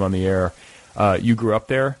on the air. You grew up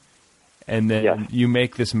there, and then you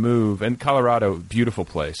make this move. And Colorado, beautiful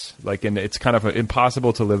place. Like, and it's kind of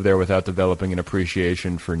impossible to live there without developing an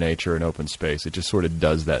appreciation for nature and open space. It just sort of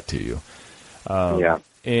does that to you.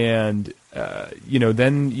 And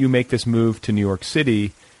then you make this move to New York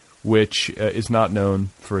City, which is not known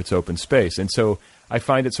for its open space. And so I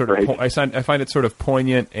find it sort of I find it sort of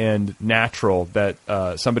poignant and natural that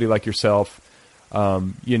somebody like yourself,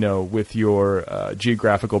 with your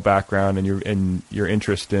geographical background and your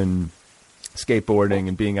interest in skateboarding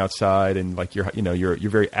and being outside and like your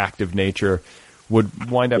very active nature,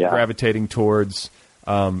 would wind up gravitating towards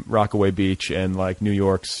Rockaway Beach and like New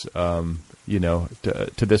York's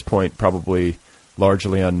to this point probably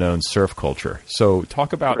largely unknown surf culture. So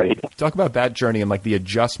talk about that journey and like the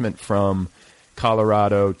adjustment from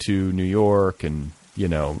Colorado to New York, and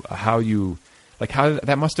how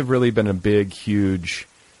that must have really been a big, huge,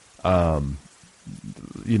 it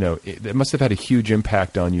must have had a huge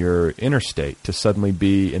impact on your interstate to suddenly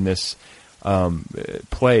be in this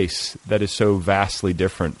place that is so vastly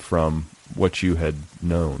different from what you had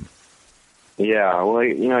known. Yeah, well,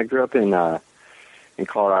 I grew up in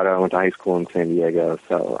Colorado. I went to high school in San Diego,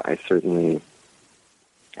 so I certainly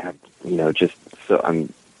have,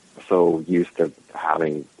 I'm so used to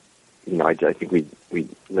having, I think we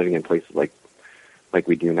living in places like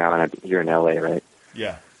we do now, and I'm here in LA, right?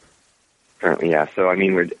 Yeah. Currently, yeah. So I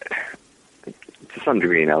mean, we're to some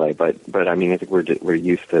degree in LA, but I mean, I think we're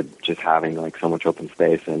used to just having like so much open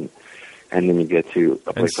space, and then you get to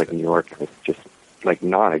a place like New York, and it's just like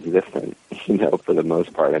non-existent, for the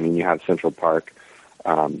most part. I mean, you have Central Park,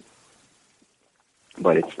 but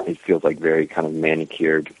it feels like very kind of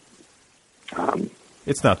manicured.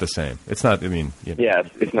 It's not the same. It's not. I mean, yeah,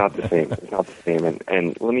 it's not the same. It's not the same.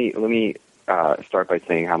 And let me start by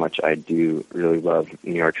saying how much I do really love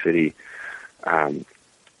New York City. And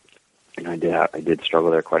I did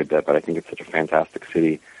struggle there quite a bit, but I think it's such a fantastic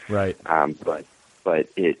city. Right. But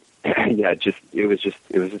it. It was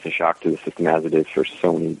just a shock to the system, as it is for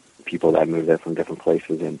so many people that move there from different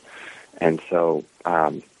places, and so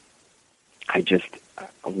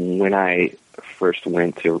when I first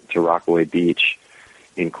went to Rockaway Beach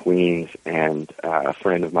in Queens, and a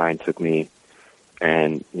friend of mine took me,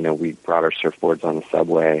 and we brought our surfboards on the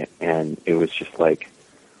subway, and it was just like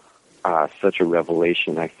such a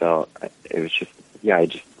revelation. I felt it was just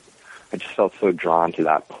I just felt so drawn to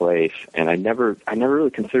that place, and I never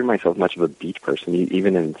really considered myself much of a beach person.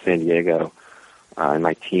 Even in San Diego, in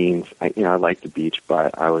my teens, I liked the beach,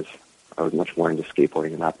 but I was much more into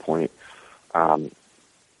skateboarding at that point.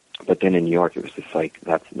 But then in New York, it was just like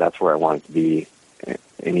that's where I wanted to be.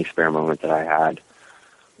 Any spare moment that I had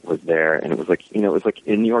was there, and it was like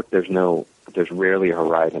in New York, there's rarely a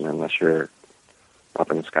horizon unless you're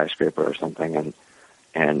up in a skyscraper or something,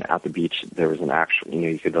 and at the beach, there was an actual,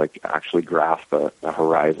 you could like actually grasp a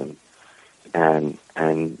horizon, and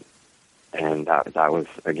that was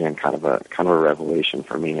again kind of a revelation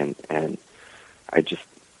for me, and I just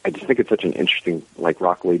think it's such an interesting, like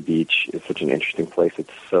Rockaway Beach is such an interesting place.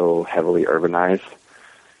 It's so heavily urbanized.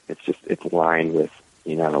 It's lined with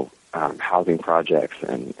housing projects,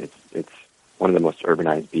 and it's one of the most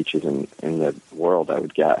urbanized beaches in the world, I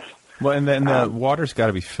would guess. Well, and then the water's got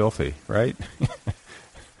to be filthy, right?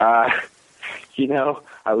 You know,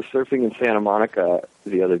 I was surfing in Santa Monica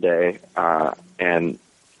the other day, and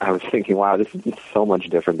I was thinking, wow, this is so much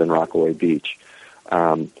different than Rockaway Beach.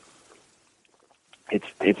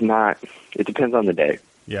 It's not. It depends on the day.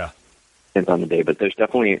 Yeah. Depends on the day, but there's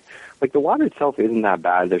definitely, like, the water itself isn't that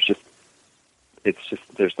bad. There's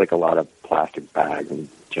like a lot of plastic bags and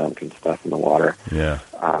junk and stuff in the water. Yeah.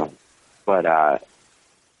 But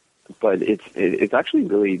it's actually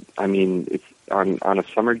really, I mean, it's on a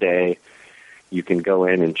summer day, you can go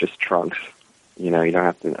in and just trunks. You know, you don't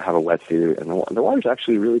have to have a wetsuit, and the water's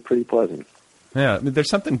actually really pretty pleasant. Yeah, I mean, there's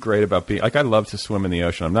something great about being, like, I love to swim in the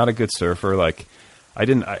ocean. I'm not a good surfer. Like, I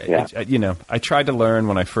tried to learn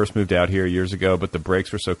when I first moved out here years ago, but the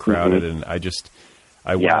breaks were so crowded, and I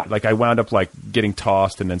wound up like getting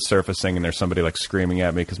tossed and then surfacing, and there's somebody like screaming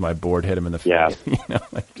at me because my board hit him in the face. Yeah. You know,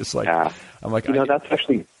 like, just like, I'm like, that's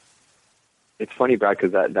actually, it's funny, Brad,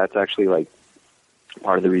 because that's actually like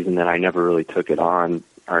part of the reason that I never really took it on,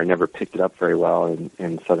 or I never picked it up very well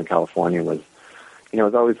in Southern California was, you know, I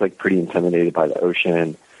was always like pretty intimidated by the ocean,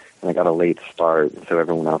 and I got a late start, so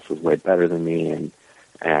everyone else was way better than me, and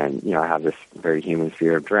you know, I have this very human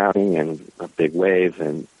fear of drowning and of big waves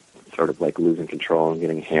and sort of like losing control and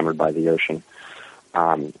getting hammered by the ocean,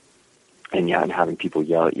 and having people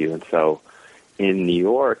yell at you. And so in New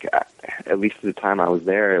York, at least at the time I was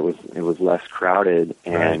there, it was less crowded,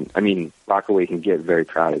 and I mean, Rockaway can get very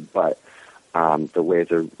crowded, but the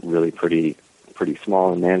waves are really pretty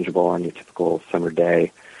small and manageable on your typical summer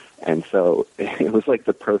day. And so it was like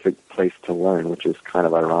the perfect place to learn, which is kind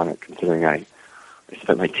of ironic considering I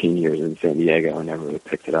spent my teen years in San Diego and never really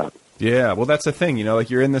picked it up. Yeah, well, that's the thing, you know, like,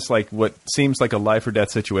 you're in this, like, what seems like a life or death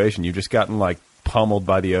situation. You've just gotten, like, pummeled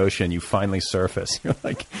by the ocean. You finally surface. You're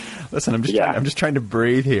like, listen, I'm just trying to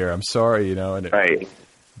breathe here. I'm sorry, you know. Right.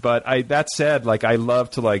 But that said, like, I love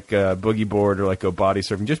to, like, boogie board or, like, go body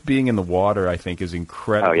surfing. Just being in the water, I think, is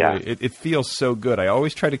incredible. Oh, yeah. It feels so good. I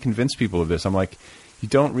always try to convince people of this. I'm like, you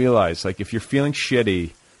don't realize, like, if you're feeling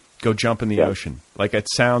shitty, go jump in the ocean. Like, it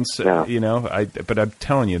sounds, you know, but I'm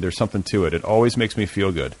telling you, there's something to it. It always makes me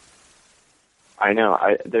feel good. I know.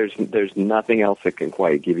 There's nothing else that can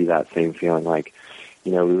quite give you that same feeling. Like,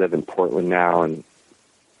 you know, we live in Portland now, and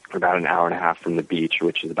we're about an hour and a half from the beach,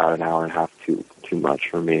 which is about an hour and a half too much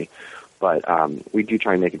for me. But we do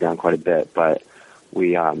try and make it down quite a bit. But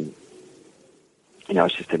we, you know,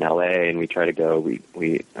 it's just in LA, and we try to go.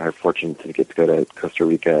 We are fortunate to get to go to Costa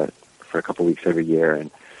Rica for a couple weeks every year. And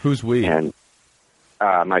who's we? And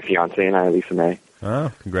my fiance and I, Lisa May.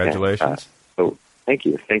 Oh, congratulations! And, thank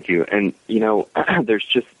you. And you know, there's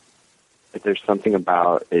something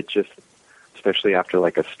about it, just especially after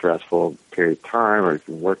like a stressful period of time, or if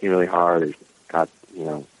you're working really hard, or you've got, you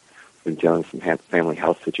know, been dealing with some family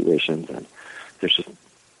health situations, and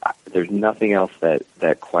there's nothing else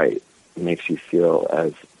that quite makes you feel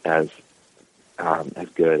as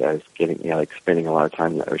good as getting, you know, like spending a lot of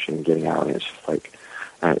time in the ocean and getting out, and it's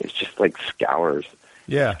just like scours all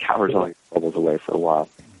your troubles away for a while.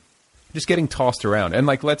 Just getting tossed around, and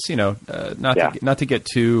like, let's, you know, not to get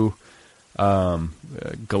too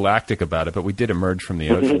galactic about it, but we did emerge from the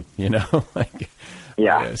ocean, you know, like.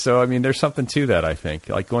 Yeah. So, I mean, there's something to that, I think.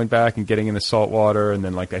 Like, going back and getting in the salt water, and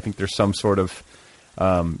then, like, I think there's some sort of,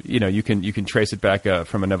 you know, you can trace it back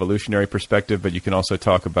from an evolutionary perspective, but you can also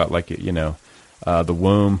talk about, like, you know, the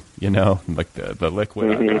womb, you know, like the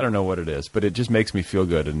liquid. I don't know what it is, but it just makes me feel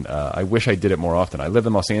good, and I wish I did it more often. I live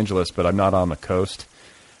in Los Angeles, but I'm not on the coast.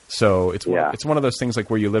 So it's one of those things, like,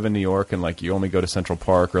 where you live in New York and, like, you only go to Central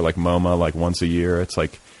Park or, like, MoMA, like, once a year. It's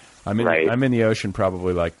like I'm in the ocean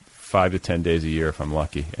probably, like, 5 to 10 days a year if I'm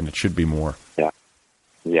lucky, and it should be more.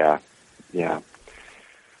 Yeah.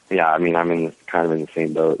 I mean, I'm kind of in the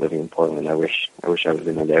same boat living in Portland. I wish I was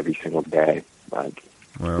in it every single day, but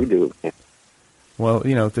we do. Yeah. Well,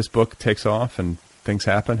 you know, if this book takes off and things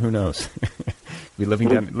happen, who knows? Be living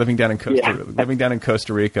down in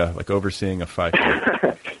Costa Rica, like overseeing a fight.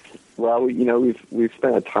 Well, you know, we've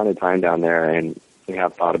spent a ton of time down there, and we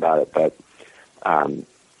have thought about it, but I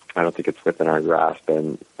don't think it's within our grasp,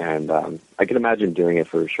 and I can imagine doing it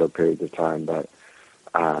for short periods of time, but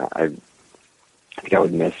I think I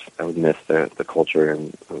would miss the culture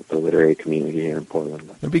and the literary community here in Portland.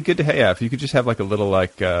 It'd be good to have, if you could just have like a little,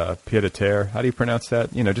 like, pied a terre. How do you pronounce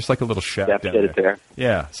that? You know, just like a little shack down there. Terre.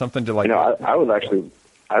 Yeah, something to, like. You know,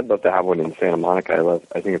 I'd love to have one in Santa Monica.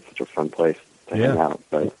 I think it's such a fun place to hang out,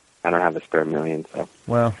 but I don't have a spare million, so.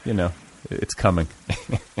 Well, you know, it's coming.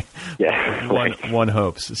 Yeah. One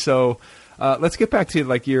hopes. So let's get back to,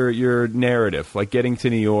 like, your narrative, like getting to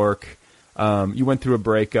New York. you went through a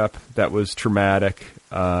breakup that was traumatic,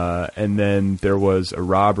 and then there was a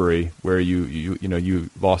robbery where you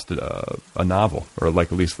lost a novel, or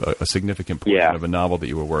like at least a significant portion of a novel that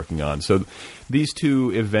you were working on. So these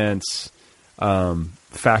two events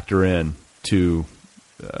factor in to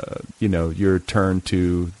your turn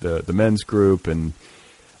to the men's group, and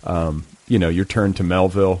your turn to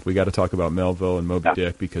Melville. We got to talk about Melville and Moby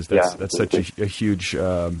Dick, because that's such a huge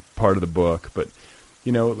part of the book. But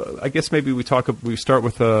I guess maybe we start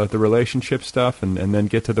with the relationship stuff, and then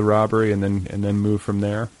get to the robbery, and then move from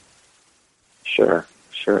there. Sure.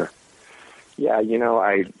 Yeah,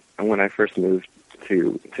 when I first moved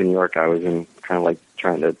to New York, I was in kind of like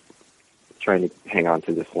trying to hang on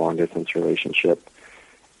to this long distance relationship,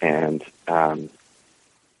 and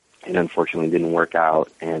it unfortunately didn't work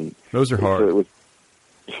out. And those are hard. So it was,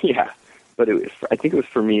 but I think it was,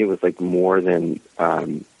 for me, it was like more than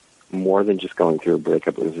just going through a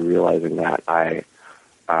breakup. It was realizing that I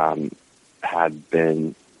had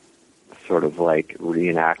been sort of like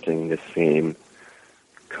reenacting the same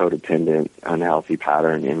codependent, unhealthy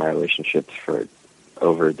pattern in my relationships for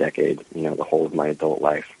over a decade, the whole of my adult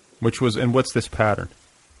life. And what's this pattern?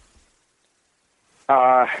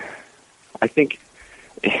 I think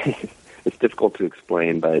it's difficult to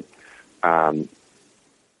explain, but I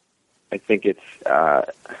think it's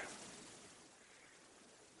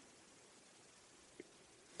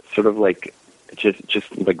sort of like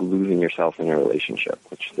just like losing yourself in a relationship,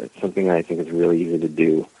 which is something that I think is really easy to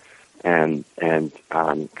do, and kind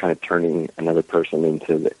of turning another person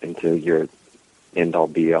into your end all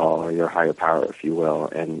be all, or your higher power, if you will,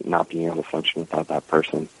 and not being able to function without that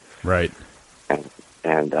person. Right.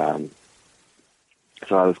 And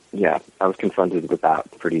so I was confronted with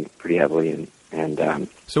that pretty heavily, and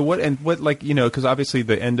so what because obviously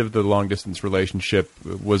the end of the long distance relationship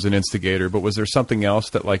was an instigator, but was there something else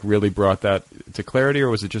that like really brought that to clarity, or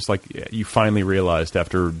was it just like you finally realized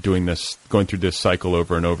after going through this cycle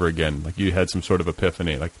over and over again, like you had some sort of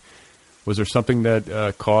epiphany? Like, was there something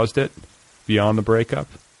that caused it beyond the breakup,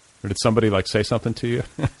 or did somebody like say something to you?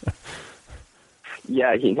 Yeah,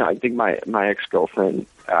 I think my ex-girlfriend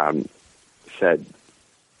said,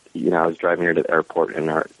 I was driving her to the airport, and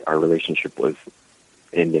our relationship was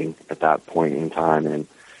ending at that point in time, and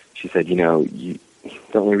she said, the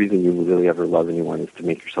only reason you really ever love anyone is to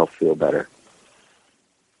make yourself feel better.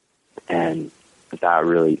 And that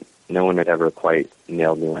really, no one had ever quite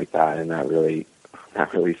nailed me like that, and that really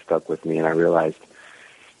stuck with me. And I realized,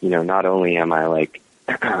 not only am I like,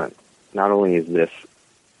 not only is this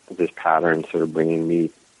pattern sort of bringing me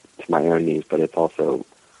to my own knees, but it's also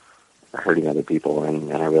hurting other people,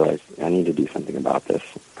 and I realized I need to do something about this.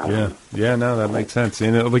 No, that makes sense.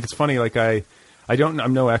 And it's funny, like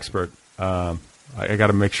I'm no expert. I got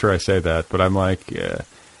to make sure I say that, but I'm like,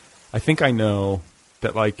 I think I know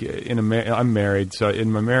that, like I'm married, so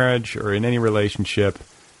in my marriage or in any relationship,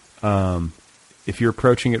 if you're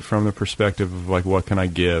approaching it from the perspective of like, what can I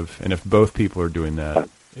give, and if both people are doing that,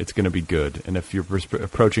 it's going to be good. And if you're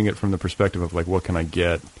approaching it from the perspective of like, what can I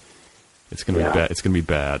get, it's going to be bad. It's going to be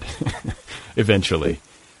bad eventually.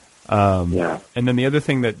 And then the other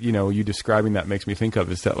thing that, you describing that makes me think of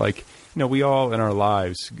is that, like, we all in our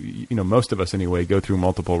lives, most of us anyway, go through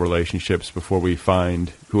multiple relationships before we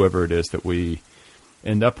find whoever it is that we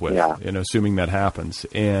end up with, assuming that happens.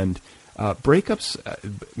 And breakups,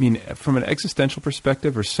 from an existential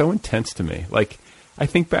perspective, are so intense to me. Like, I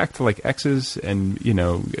think back to like exes and,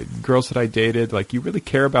 girls that I dated, like you really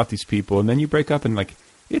care about these people, and then you break up and like,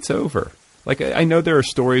 it's over. Like, I know there are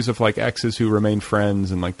stories of like exes who remain friends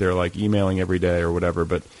and like they're like emailing every day or whatever,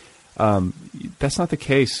 but that's not the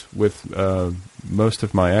case with most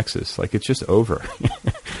of my exes. Like, it's just over.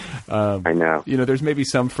 I know. There's maybe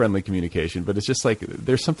some friendly communication, but it's just like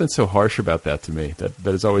there's something so harsh about that to me that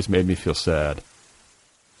has always made me feel sad.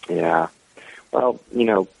 Yeah. Well,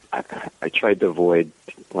 I tried to avoid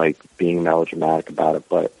like being melodramatic about it,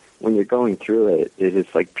 but when you're going through it, it is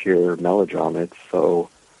like pure melodrama.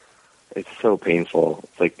 It's so painful.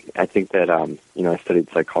 It's like, I think that, I studied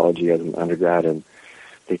psychology as an undergrad, and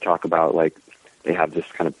they talk about like, they have this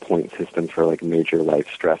kind of point system for like major life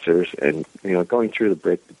stressors, and, going through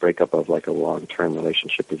the breakup of like a long-term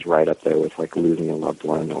relationship is right up there with like losing a loved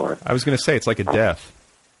one, or... I was going to say, it's like a death.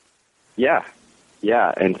 Yeah.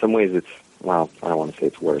 Yeah. In some ways I don't want to say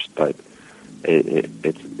it's worse, but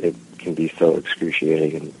it can be so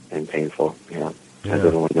excruciating and painful, as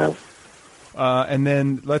everyone knows. And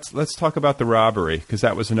then let's talk about the robbery, because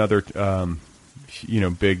that was another,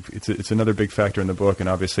 big. It's another big factor in the book, and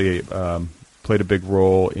obviously played a big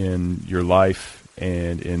role in your life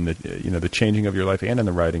and in the changing of your life and in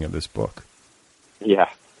the writing of this book. Yeah.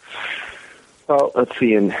 Well, let's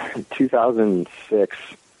see. In 2006,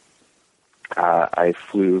 I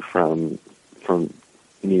flew from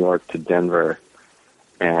New York to Denver,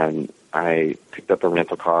 and I picked up a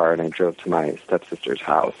rental car and I drove to my stepsister's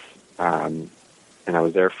house. And I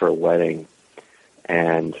was there for a wedding,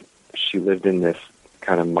 and she lived in this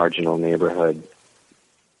kind of marginal neighborhood.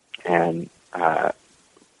 And I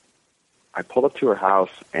pulled up to her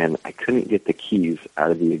house, and I couldn't get the keys out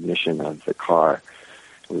of the ignition of the car.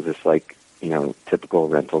 It was this, like, typical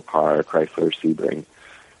rental car, Chrysler Sebring.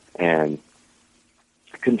 And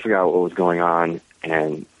I couldn't figure out what was going on,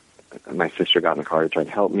 and my sister got in the car to try to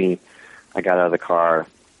help me. I got out of the car,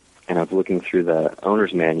 and I was looking through the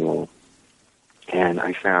owner's manual, and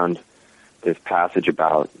I found this passage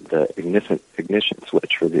about the ignition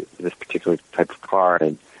switch for this particular type of car,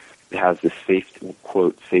 and it has this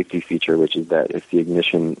safety feature, which is that if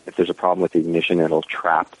there's a problem with the ignition, it'll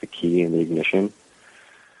trap the key in the ignition,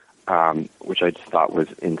 which I just thought was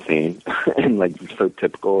insane and like so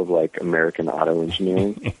typical of like American auto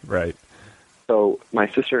engineering. Right. So my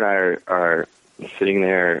sister and I are sitting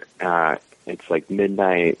there. It's like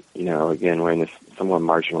midnight, again, we're in this somewhat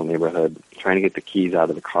marginal neighborhood, trying to get the keys out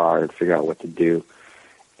of the car and figure out what to do.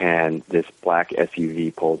 And this black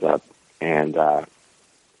SUV pulls up, and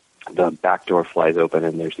the back door flies open,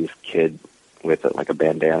 and there's this kid with like a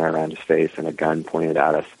bandana around his face and a gun pointed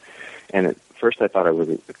at us. And at first I thought it was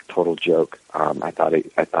a total joke. I thought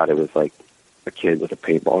it was like a kid with a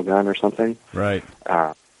paintball gun or something. Right.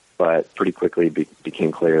 But pretty quickly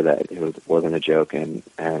became clear that it wasn't a joke, and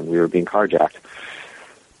we were being carjacked.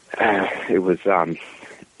 It was,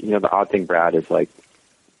 the odd thing, Brad, is like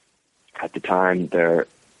at the time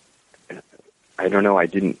I don't know, I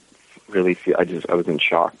didn't really feel, I was in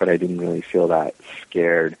shock, but I didn't really feel that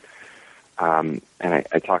scared. And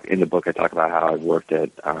I talk in the book, I talk about how I've worked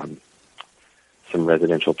at some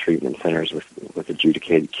residential treatment centers with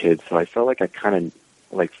adjudicated kids. So I felt like I kind of,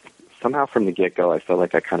 like, somehow from the get-go, I felt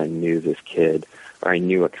like I kind of knew this kid, or I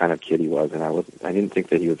knew what kind of kid he was, and I didn't think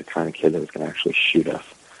that he was the kind of kid that was going to actually shoot us.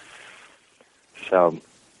 So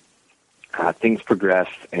things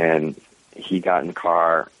progressed, and he got in the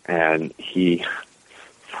car, and he,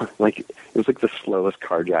 like, it was like the slowest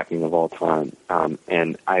carjacking of all time.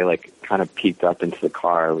 And I, like, kind of peeked up into the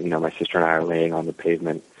car. My sister and I are laying on the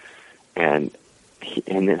pavement, and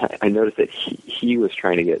then I noticed that he was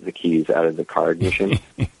trying to get the keys out of the car ignition.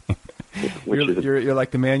 You're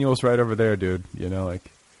like, the manual's right over there, dude. Like.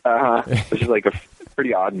 Which is like a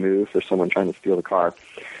pretty odd move for someone trying to steal the car.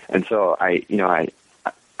 And so I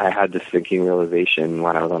had this thinking realization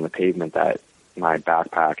when I was on the pavement that my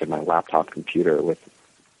backpack and my laptop computer with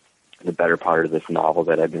the better part of this novel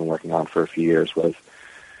that I've been working on for a few years was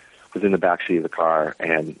in the backseat of the car.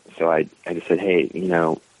 And so I just said, hey,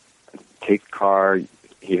 take the car.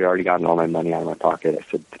 He'd already gotten all my money out of my pocket. I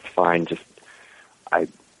said, it's fine.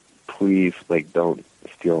 Please, like, don't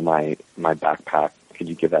steal my backpack. Could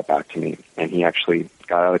you give that back to me? And he actually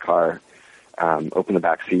got out of the car, opened the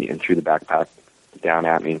back seat, and threw the backpack down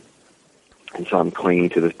at me. And so I'm clinging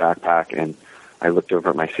to this backpack, and I looked over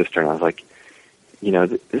at my sister, and I was like,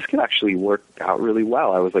 this could actually work out really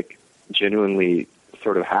well. I was, like, genuinely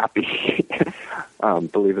sort of happy,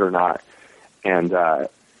 believe it or not. And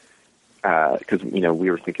because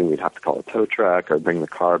we were thinking we'd have to call a tow truck or bring the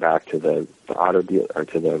car back to the auto deal or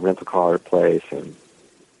to the rental car place, and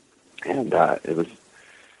it was,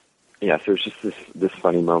 so it was just this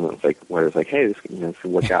funny moment, like, where it's like, hey, this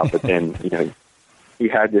could work out. But then you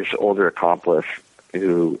had this older accomplice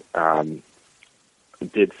who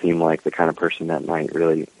did seem like the kind of person that might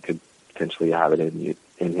really could potentially have it in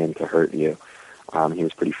him to hurt you. He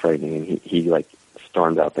was pretty frightening, and he like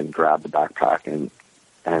stormed up and grabbed the backpack and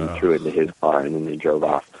threw it into his car, and then they drove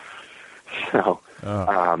off. So,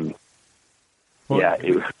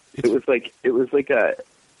 it was like a,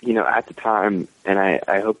 at the time, and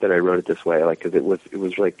I hope that I wrote it this way, like, because it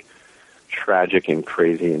was like tragic and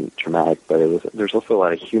crazy and traumatic, but there's also a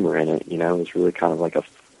lot of humor in it. It was really kind of like a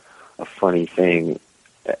funny thing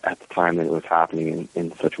at the time that it was happening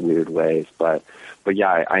in such weird ways. But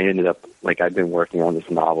yeah, I ended up, like, I've been working on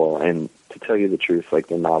this novel, and to tell you the truth, like,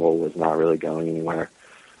 the novel was not really going anywhere.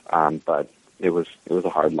 But it was a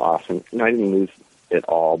hard loss, and I didn't lose it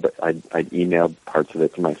all, but I emailed parts of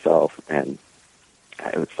it to myself, and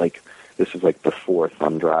it was like, this was like before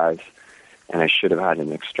thumb drives, and I should have had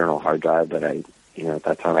an external hard drive, but at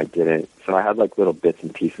that time I didn't. So I had like little bits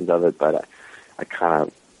and pieces of it, but I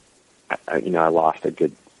lost a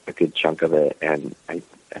good chunk of it, and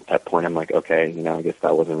at that point I'm like, okay, I guess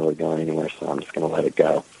that wasn't really going anywhere, so I'm just going to let it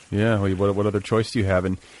go. Yeah. Well, what other choice do you have?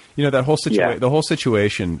 And that whole situation, the whole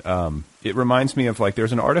situation, it reminds me of, like,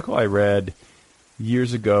 there's an article I read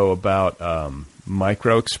years ago about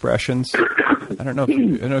micro expressions. I don't know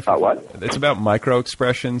if what? It's about micro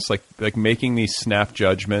expressions, like making these snap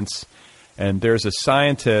judgments. And there's a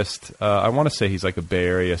scientist, I want to say he's like a Bay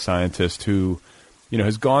Area scientist who,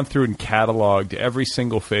 has gone through and cataloged every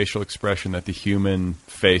single facial expression that the human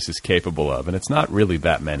face is capable of. And it's not really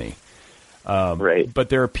that many. Right. But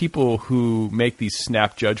there are people who make these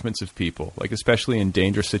snap judgments of people, like especially in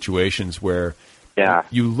dangerous situations where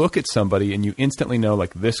you look at somebody and you instantly know,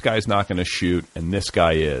 like, this guy's not going to shoot and this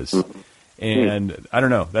guy is. Mm-hmm. And I don't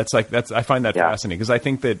know. I find that fascinating because I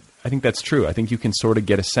think that's true. I think you can sort of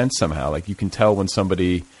get a sense somehow. Like you can tell when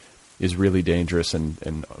somebody is really dangerous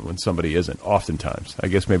and when somebody isn't. Oftentimes, I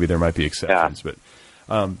guess maybe there might be exceptions, but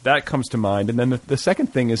that comes to mind. And then the second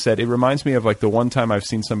thing is that it reminds me of like the one time I've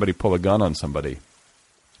seen somebody pull a gun on somebody.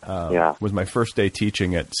 Was my first day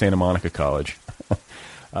teaching at Santa Monica College.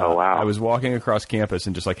 Oh wow! I was walking across campus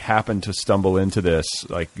and just like happened to stumble into this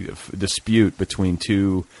like dispute between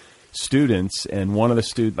two students, and one of the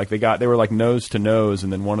students, they were like nose to nose,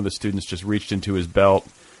 and then one of the students just reached into his belt,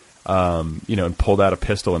 and pulled out a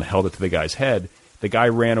pistol and held it to the guy's head. The guy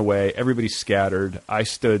ran away. Everybody scattered. I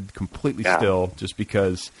stood completely still just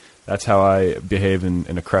because that's how I behave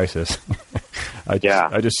in a crisis. I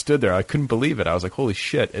just stood there. I couldn't believe it. I was like, holy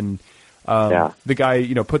shit. And the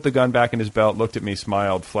guy, put the gun back in his belt, looked at me,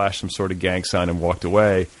 smiled, flashed some sort of gang sign and walked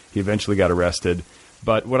away. He eventually got arrested.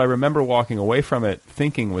 But what I remember walking away from it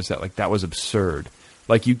thinking was that, like, that was absurd.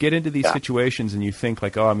 Like, you get into these situations and you think,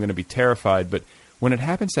 like, oh, I'm going to be terrified. But when it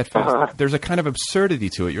happens that fast, there's a kind of absurdity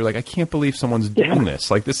to it. You're like, I can't believe someone's doing this.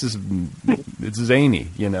 Like, it's zany,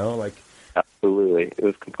 like. Absolutely. It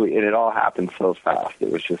was complete. And it all happened so fast. It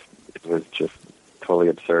was just totally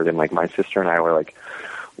absurd. And, like, my sister and I were, like,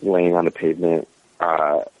 laying on the pavement,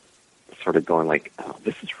 sort of going, like, oh,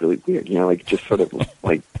 this is really weird. Like, just sort of,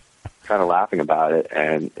 like, kind of laughing about it,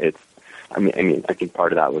 and I think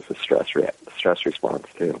part of that was the stress response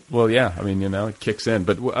too. Well, yeah, it kicks in.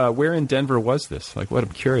 But where in Denver was this? Like, what? I'm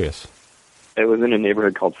curious. It was in a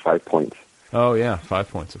neighborhood called 5 Points. Oh yeah, 5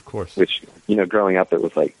 Points, of course. Which growing up, it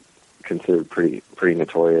was like considered pretty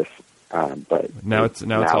notorious. But now it's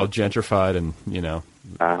all gentrified, and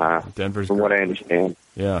Denver's. From what I understand,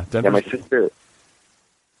 Denver's.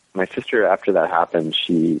 My sister, after that happened,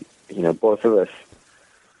 she, both of us,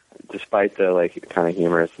 despite the like kind of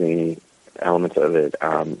humorous elements of it,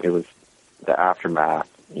 it was the aftermath.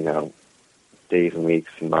 Days and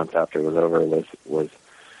weeks and months after it was over was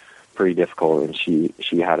pretty difficult, and she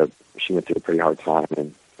went through a pretty hard time,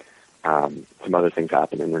 and some other things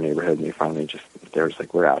happened in her neighborhood, and they was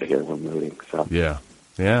like, we're out of here, we're moving. So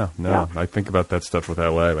I think about that stuff with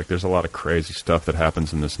LA. Like, there's a lot of crazy stuff that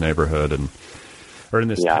happens in this neighborhood or in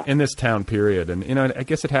this town period. And, I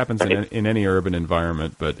guess it happens in any urban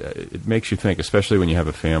environment, but it makes you think, especially when you have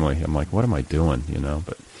a family. I'm like, what am I doing,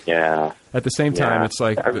 But at the same time, it's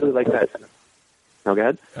like... I really like that. No, go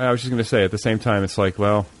ahead. I was just going to say, at the same time, it's like,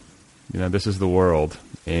 well, this is the world.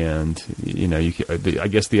 And, I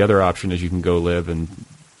guess the other option is you can go live in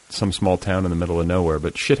some small town in the middle of nowhere,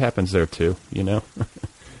 but shit happens there too,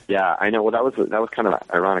 Yeah, I know. Well, that was kind of an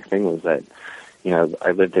ironic thing was that,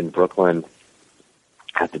 I lived in Brooklyn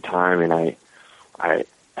at the time, and I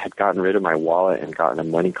had gotten rid of my wallet and gotten a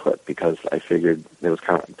money clip because I figured there was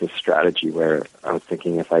kind of this strategy where I was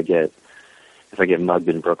thinking if I get mugged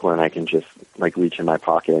in Brooklyn, I can just like reach in my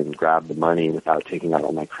pocket and grab the money without taking out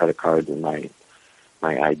all my credit cards and my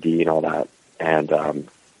ID and all that. And the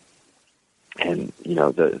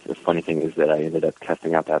funny thing is that I ended up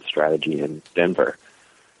testing out that strategy in Denver,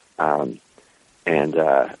 and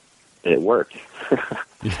it worked.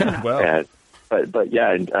 Yeah, well. But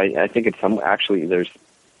yeah, I think it's actually there's,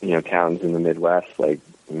 towns in the Midwest, like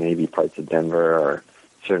maybe parts of Denver or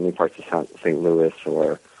certainly parts of St. Louis,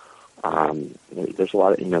 or there's a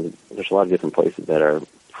lot of different places that are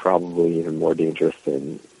probably even more dangerous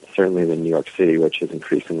than New York City, which is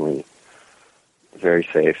increasingly very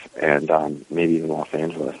safe, and maybe even Los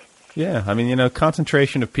Angeles. Yeah,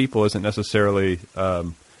 concentration of people doesn't necessarily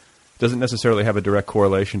have a direct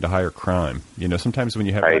correlation to higher crime. Sometimes when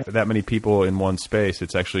you have that many people in one space,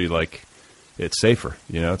 it's actually like it's safer.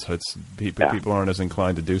 People aren't as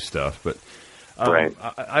inclined to do stuff. But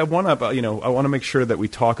I want to make sure that we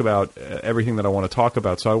talk about everything that I want to talk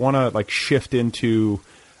about. So I want to like shift into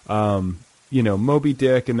Moby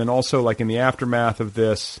Dick, and then also like in the aftermath of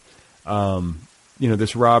this,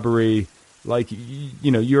 this robbery, like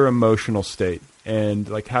your emotional state and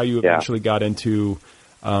like how you eventually got into.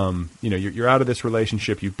 You're out of this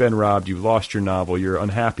relationship. You've been robbed. You've lost your novel. You're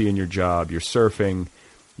unhappy in your job. You're surfing.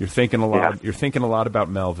 You're thinking a lot. You're thinking a lot about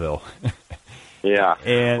Melville. Yeah.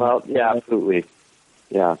 And absolutely.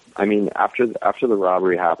 Yeah. I mean, after the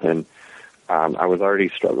robbery happened, I was already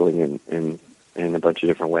struggling in a bunch of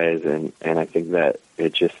different ways, and I think that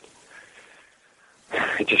it just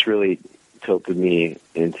really tilted me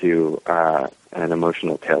into an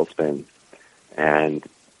emotional tailspin, and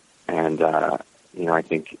I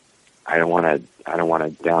think I don't want to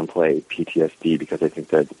downplay PTSD, because I think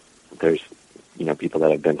that there's people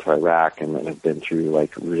that have been to Iraq and that have been through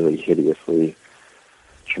like really hideously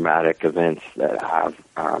traumatic events that have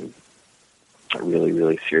a really,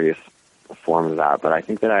 really serious form of that. But I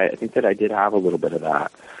think that I did have a little bit of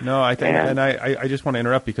that. No, I think, and I just want to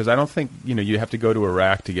interrupt, because I don't think you have to go to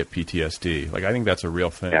Iraq to get PTSD. Like, I think that's a real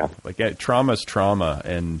thing. Yeah. Like, trauma's trauma,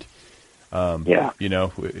 and yeah.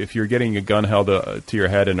 If you're getting a gun held to your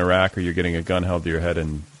head in Iraq, or you're getting a gun held to your head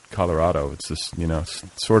in Colorado, it's just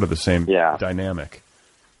it's sort of the same dynamic.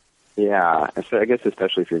 Yeah, so I guess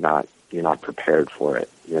especially if you're not prepared for it,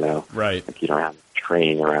 right? Like you don't have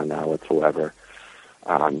training around that whatsoever.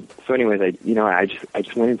 So, anyways, I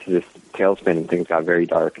just went into this tailspin, and things got very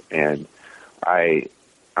dark, and I've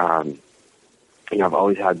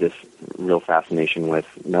always had this real fascination with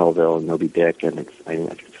Melville and Moby Dick, and I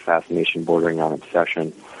think it's a fascination bordering on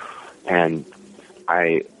obsession. And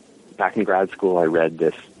back in grad school, I read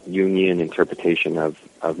this Jungian interpretation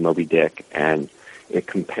of Moby Dick, and it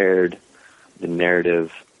compared the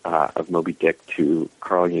narrative of Moby Dick to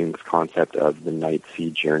Carl Jung's concept of the night sea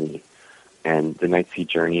journey. And the night sea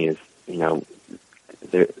journey is,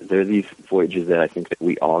 there are these voyages that I think that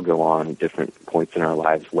we all go on at different points in our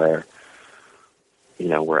lives where,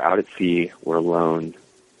 we're out at sea, we're alone,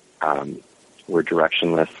 we're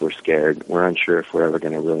directionless, we're scared, we're unsure if we're ever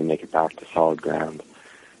going to really make it back to solid ground.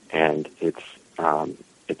 And it's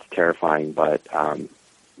terrifying, but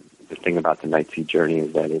the thing about the night sea journey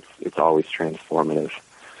is that it's always transformative.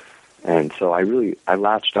 And so I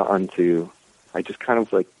latched on to, I just kind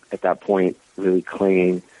of like at that point really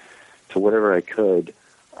clinging to whatever I could,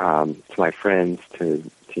 to my friends, to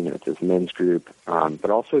this men's group, but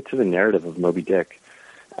also to the narrative of Moby Dick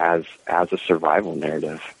as a survival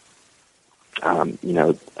narrative.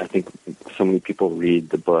 I think so many people read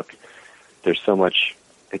the book. There's so much.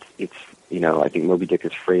 It's I think Moby Dick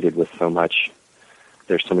is freighted with so much.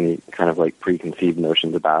 There's so many kind of like preconceived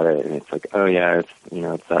notions about it, and it's like, oh yeah,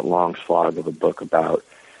 it's that long slog of a book about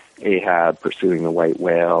Ahab pursuing the white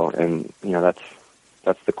whale, and that's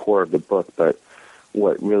the core of the book. But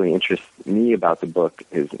what really interests me about the book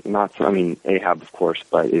is not Ahab, of course,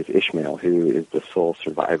 but is Ishmael, who is the sole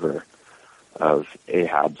survivor of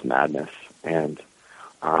Ahab's madness, and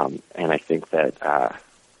I think that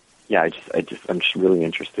I'm just really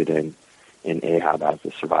interested in Ahab as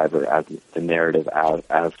a survivor, as the narrative,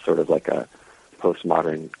 as sort of like a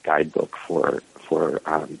postmodern guidebook for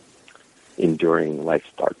enduring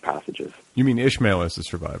life's dark passages. You mean Ishmael as the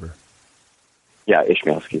survivor? Yeah,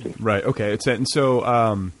 Ishmael. Excuse me. Right. Okay. And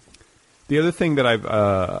so the other thing that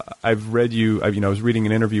I've read I was reading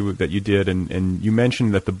an interview that you did, and you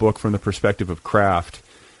mentioned that the book, from the perspective of craft,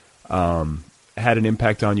 had an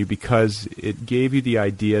impact on you because it gave you the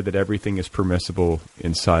idea that everything is permissible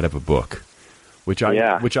inside of a book, which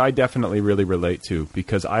I definitely really relate to,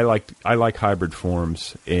 because I like hybrid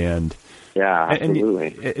forms, and yeah,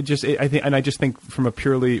 absolutely. And I just think from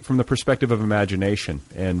the perspective of imagination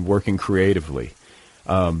and working creatively,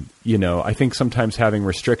 I think sometimes having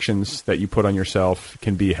restrictions that you put on yourself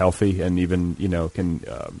can be healthy and even can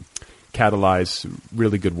catalyze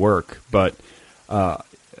really good work, but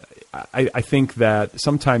I think that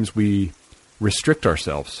sometimes we restrict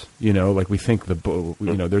ourselves, like we think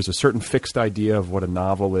there's a certain fixed idea of what a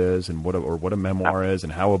novel is and what a memoir is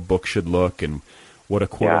and how a book should look and what a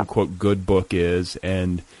quote-unquote good book is,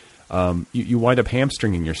 and you wind up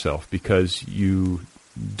hamstringing yourself because you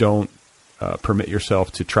don't permit yourself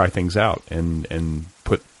to try things out and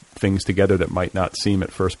put things together that might not seem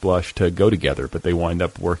at first blush to go together, but they wind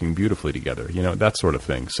up working beautifully together, that sort of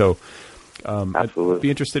thing. So absolutely. I'd be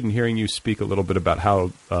interested in hearing you speak a little bit about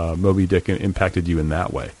how Moby Dick impacted you in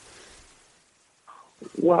that way.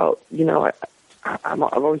 Well, I've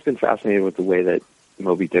always been fascinated with the way that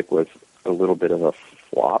Moby Dick was a little bit of a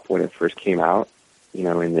flop when it first came out, in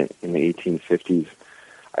the 1850s.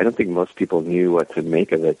 I don't think most people knew what to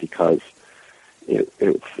make of it because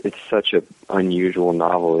it's such an unusual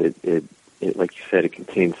novel. It like you said, it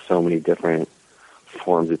contains so many different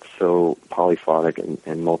forms. It's so polyphonic and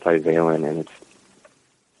multivalent, and it's,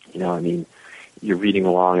 you're reading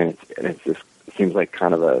along and it's just, it seems like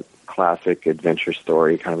kind of a classic adventure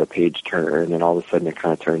story, kind of a page turner, and then all of a sudden it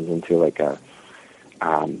kind of turns into like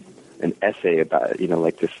an essay about,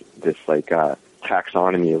 like this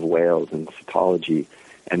taxonomy of whales and cetology,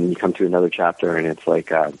 and you come to another chapter, and it's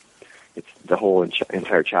like it's the whole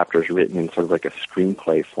entire chapter is written in sort of like a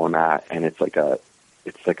screenplay format, and it's like a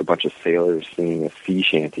bunch of sailors singing a sea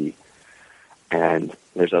shanty, and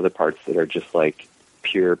there's other parts that are just like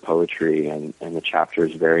pure poetry, and the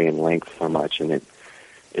chapters vary in length so much, and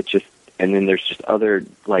it just, and then there's just other,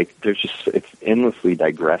 like, it's endlessly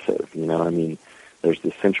digressive, you know. I mean, there's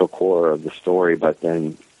the central core of the story, but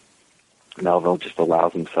then Melville just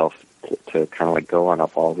allows himself to kind of like go on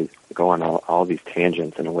all these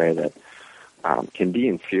tangents in a way that can be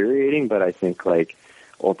infuriating, but I think like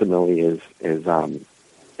ultimately it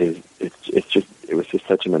was just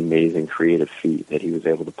such an amazing creative feat that he was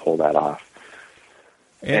able to pull that off.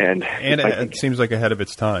 And it seems like ahead of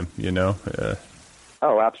its time, you know.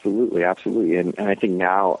 Oh, absolutely, absolutely. And I think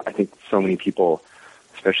now, so many people,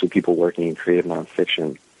 especially people working in creative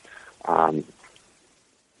nonfiction,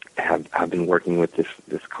 have been working with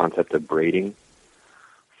this concept of braiding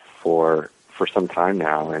for some time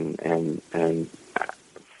now, and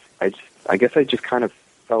I guess I just kind of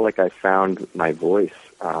felt like I found my voice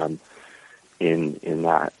in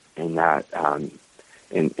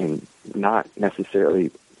not necessarily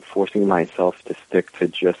forcing myself to stick to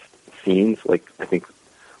just scenes. Like, I think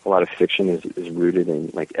a lot of fiction is rooted in,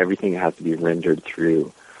 like, everything has to be rendered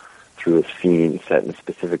through a scene set in a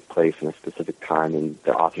specific place in a specific time, and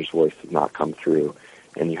the author's voice does not come through,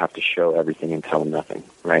 and you have to show everything and tell nothing,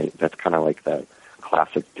 right? That's kind of like the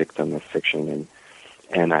classic dictum of fiction,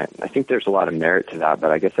 and I think there's a lot of merit to that, but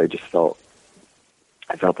I guess I felt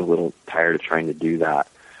a little tired of trying to do that,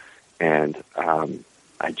 and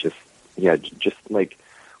I just like,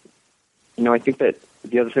 you know, I think that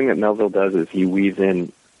the other thing that Melville does is he weaves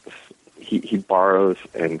in, he borrows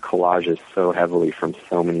and collages so heavily from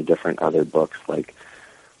so many different other books, like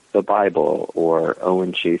the Bible or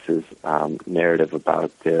Owen Chase's narrative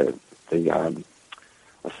about the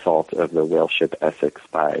assault of the whale ship Essex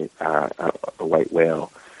by a white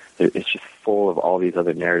whale. It's just full of all these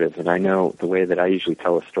other narratives, and I know the way that I usually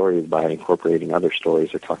tell a story is by incorporating other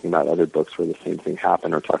stories or talking about other books where the same thing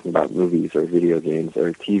happened, or talking about movies or video games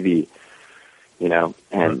or TV, you know,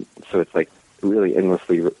 and so it's like really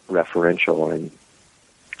endlessly referential,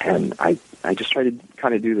 and I just try to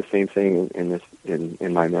kind of do the same thing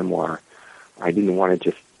in my memoir. I didn't want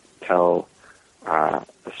to just tell a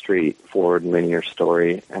straightforward linear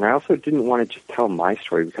story, and I also didn't want to just tell my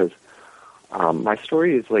story, because my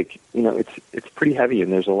story is, like, you know, it's pretty heavy,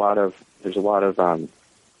 and there's a lot of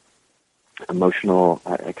emotional.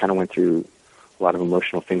 I kind of went through a lot of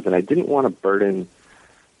emotional things, and I didn't want to burden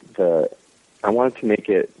I wanted to make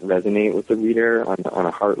it resonate with the reader on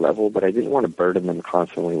a heart level, but I didn't want to burden them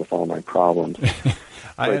constantly with all my problems.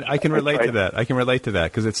 I can relate to that. I can relate to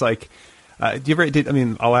that, because it's like,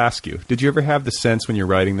 I'll ask you, did you ever have the sense when you're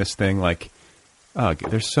writing this thing, like, oh,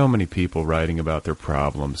 there's so many people writing about their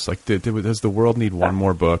problems. Like, does the world need one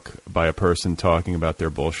more book by a person talking about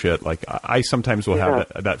their bullshit? Like, I sometimes will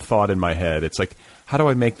have that thought in my head. It's like, how do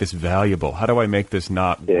I make this valuable? How do I make this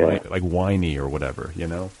not like whiny or whatever, you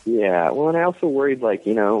know? Yeah, well, and I also worried, like,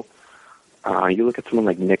 you know, you look at someone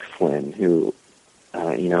like Nick Flynn, who,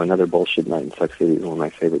 you know, Another Bullshit Night in Sex City is one of my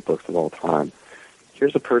favorite books of all time.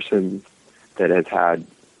 Here's a person that has had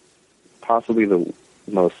possibly the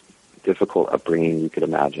most difficult upbringing you could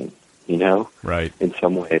imagine, you know? Right. In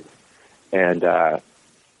some ways. And, I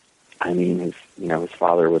mean, his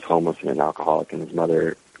father was homeless and an alcoholic, and his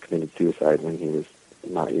mother committed suicide when he was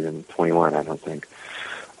not even 21, I don't think.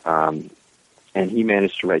 And he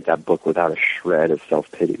managed to write that book without a shred of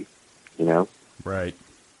self-pity, you know? Right.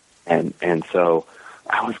 And so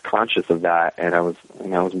I was conscious of that, and I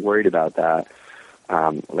was worried about that.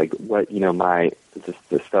 Like, what, you know,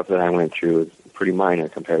 the stuff that I went through is pretty minor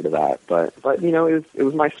compared to that, but you know, it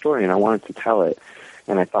was my story, and I wanted to tell it,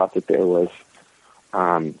 and I thought that there was,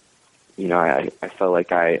 you know, I felt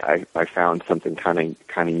like I found something kind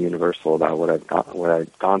of universal about what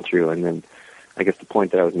I've gone through, and then I guess the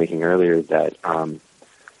point that I was making earlier is that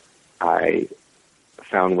I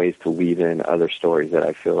found ways to weave in other stories that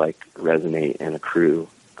I feel like resonate and accrue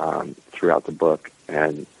throughout the book,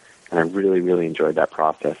 and I really, really enjoyed that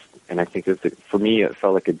process. And I think for me, it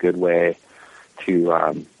felt like a good way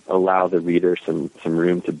to allow the reader some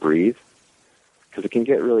room to breathe, because it can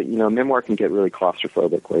get really, you know, memoir can get really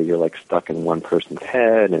claustrophobic, where you're like stuck in one person's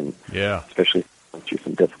head, and especially through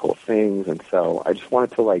some difficult things. And so I just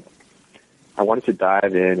wanted to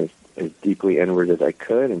dive in as deeply inward as I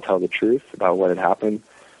could and tell the truth about what had happened,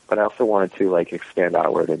 but I also wanted to, like, expand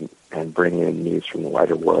outward and bring in news from the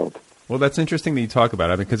wider world. Well, that's interesting that you talk about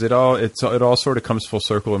it, because it all sort of comes full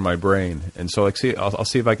circle in my brain. And so, like, I'll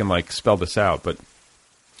see if I can, like, spell this out. But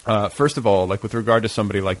First of all, like with regard to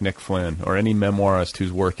somebody like Nick Flynn or any memoirist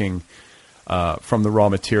who's working from the raw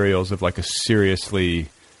materials of like a seriously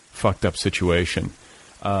fucked up situation,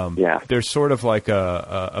 there's sort of like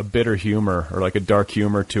a bitter humor or like a dark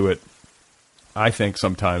humor to it, I think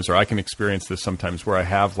sometimes, or I can experience this sometimes where I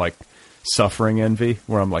have like suffering envy,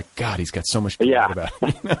 where I'm like, God, he's got so much to write about.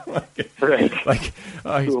 You know? Right. Like,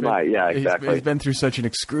 exactly. He's been through such an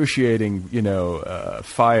excruciating,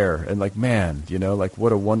 fire, and like, man, like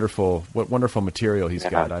what wonderful material he's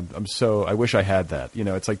got. I wish I had that.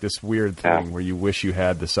 It's like this weird thing where you wish you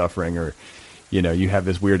had the suffering, or, you have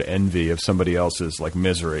this weird envy of somebody else's like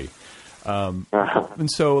misery. And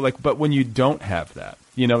so like, but when you don't have that,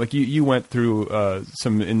 like you went through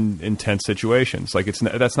some intense situations. Like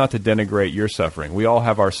that's not to denigrate your suffering. We all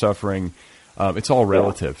have our suffering. It's all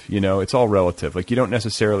relative. It's all relative. Like you don't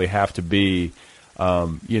necessarily have to be,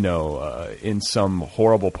 in some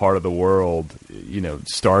horrible part of the world,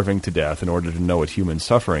 starving to death in order to know what human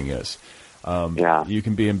suffering is. You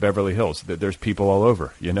can be in Beverly Hills. There's people all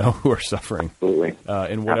over, who are suffering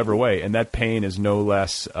in whatever way, and that pain is no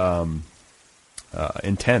less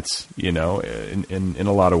intense, in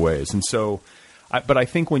a lot of ways. And so, but I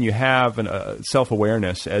think when you have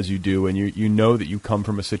self-awareness as you do, and you know that you come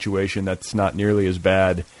from a situation that's not nearly as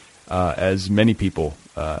bad as many people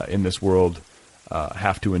in this world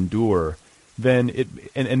have to endure, then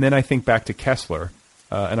and then I think back to Kessler,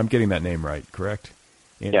 and I'm getting that name right, correct?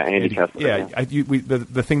 Andy Kessler. Yeah,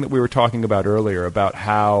 the thing that we were talking about earlier about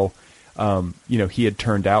how he had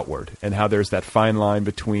turned outward, and how there's that fine line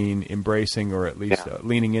between embracing or at least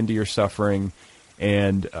leaning into your suffering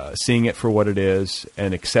and seeing it for what it is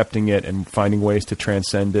and accepting it and finding ways to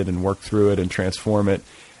transcend it and work through it and transform it.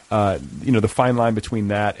 The fine line between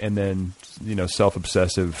that and then,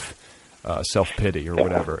 self-obsessive self-pity or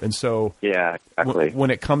whatever. And so exactly.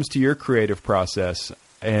 When it comes to your creative process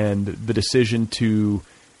and the decision to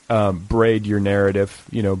braid your narrative,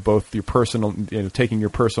 both your personal, taking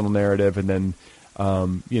your personal narrative and then,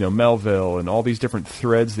 Melville and all these different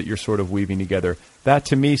threads that you're sort of weaving together, that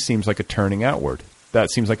to me seems like a turning outward.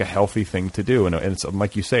 That seems like a healthy thing to do. And it's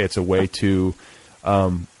like you say, it's a way to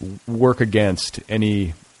work against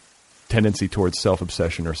any tendency towards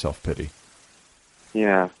self-obsession or self-pity.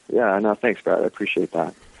 Yeah. No, thanks, Brad. I appreciate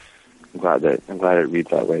that. I'm glad it reads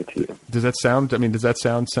that way to you. Does that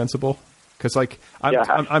sound sensible? Because like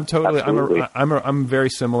I'm very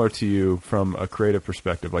similar to you from a creative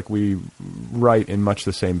perspective. Like we write in much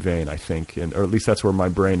the same vein, I think, or at least that's where my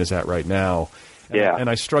brain is at right now. And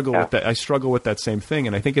I struggle with that. I struggle with that same thing,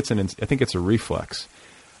 and I think it's a reflex.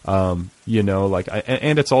 And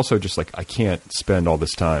it's also just like I can't spend all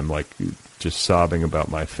this time like just sobbing about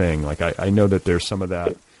my thing. Like I know that there's some of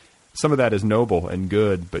that. Some of that is noble and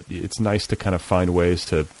good, but it's nice to kind of find ways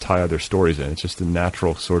to tie other stories in. It's just a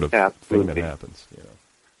natural sort of thing that happens.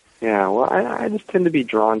 Yeah, well, I just tend to be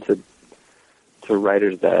drawn to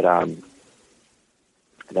writers that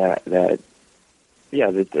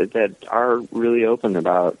are really open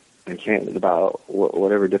about and candid about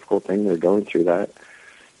whatever difficult thing they're going through. That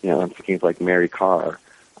I'm thinking of like Mary Carr,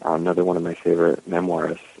 another one of my favorite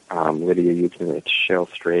memoirists, Lydia Yuknowitz, Cheryl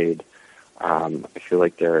Strayed. I feel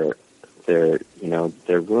like they're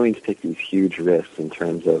willing to take these huge risks in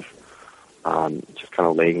terms of just kind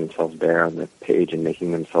of laying themselves bare on the page and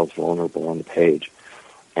making themselves vulnerable on the page.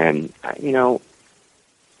 And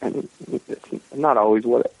and it's not always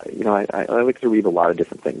what I like to read a lot of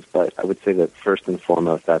different things, but I would say that first and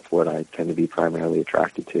foremost, that's what I tend to be primarily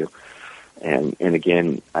attracted to. And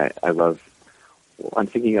again, I love. I'm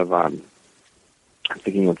thinking of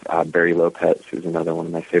Barry Lopez, who's another one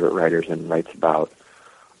of my favorite writers, and writes about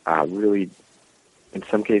really, in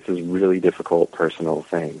some cases, really difficult personal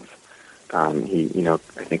things. I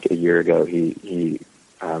think a year ago he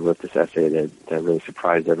wrote this essay that really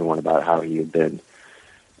surprised everyone about how he had been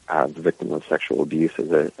the victim of sexual abuse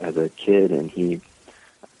as a kid, and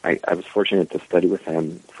I was fortunate to study with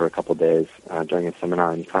him for a couple of days during a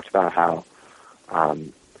seminar, and he talked about how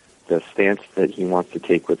the stance that he wants to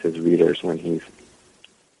take with his readers when he's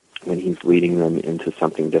leading them into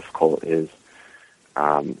something difficult is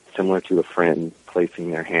similar to a friend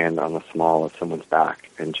placing their hand on the small of someone's back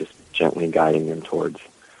and just gently guiding them towards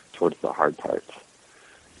the hard parts.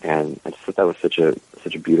 And I just thought that was such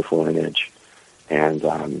a beautiful image, and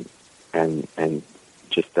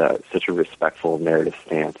just such a respectful narrative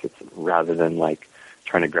stance. It's rather than like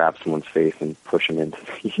trying to grab someone's face and push them into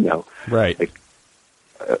right. Like,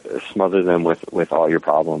 smother them with all your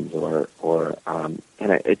problems, or and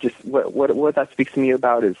it just what that speaks to me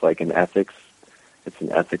about is like an ethics. It's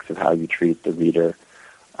an ethics of how you treat the reader,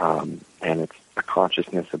 and it's a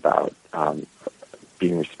consciousness about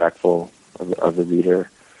being respectful of the reader,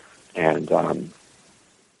 and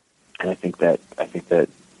I think that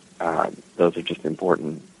those are just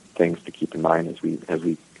important things to keep in mind as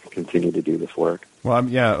we continue to do this work. Well,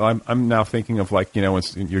 I'm now thinking of, like, you know, when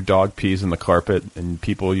your dog pees in the carpet, and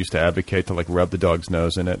people used to advocate to, like, rub the dog's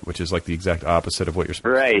nose in it, which is like the exact opposite of what you're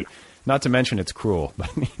supposed to do. Not to mention it's cruel, but,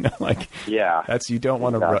 you know, like, that's, you don't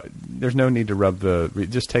want to. There's no need to rub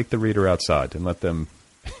just take the reader outside and let them.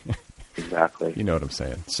 Exactly. You know what I'm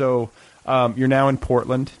saying. So you're now in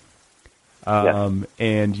Portland,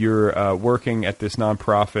 and you're working at this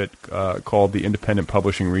nonprofit called the Independent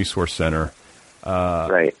Publishing Resource Center.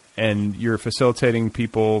 Right. And you're facilitating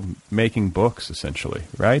people making books, essentially,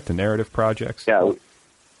 right? The narrative projects. Yeah.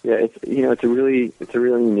 It's it's a really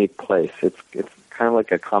unique place. It's kind of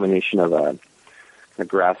like a combination of a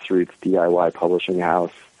grassroots DIY publishing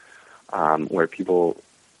house, where people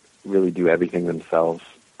really do everything themselves,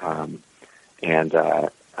 and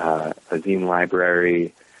a zine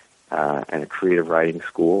library, and a creative writing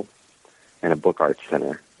school, and a book arts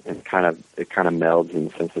center. And it kind of melds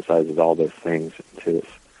and synthesizes all those things into this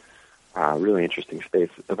really interesting space.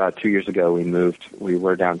 About 2 years ago, we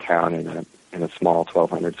were downtown in a small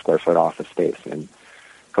 1,200 square foot office space, and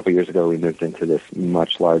a couple years ago we moved into this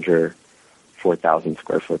much larger 4,000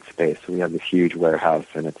 square foot space. So we have this huge warehouse,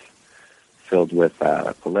 and it's filled with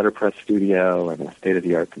a letterpress studio and a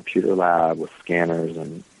state-of-the-art computer lab with scanners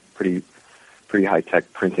and pretty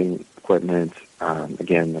high-tech printing equipment.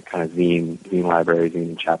 Again, the kind of zine library,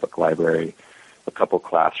 zine chapbook library, a couple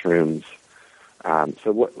classrooms.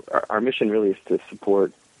 So what our mission really is to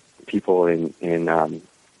support people in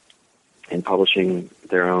publishing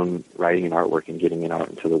their own writing and artwork and getting it out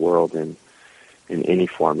into the world in any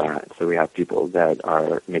format. So we have people that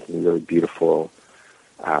are making really beautiful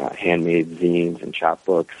handmade zines and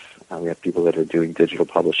chapbooks. We have people that are doing digital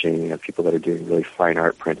publishing. We have people that are doing really fine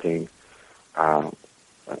art printing,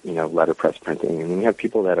 letterpress printing. And we have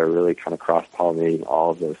people that are really kind of cross-pollinating all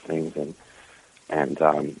of those things and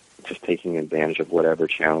just taking advantage of whatever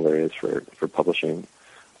channel there is for publishing.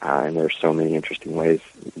 And there are so many interesting ways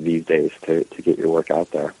these days to get your work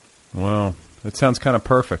out there. Well, that sounds kind of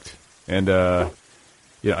perfect. And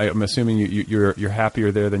I'm assuming you're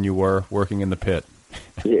happier there than you were working in the pit.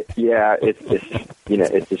 Yeah,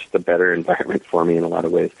 it's just a better environment for me in a lot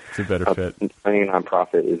of ways. It's a better fit. Running a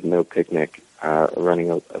nonprofit is no picnic.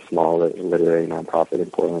 Running a small literary nonprofit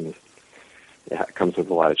in Portland it comes with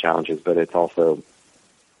a lot of challenges, but it's also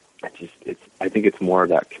I think it's more of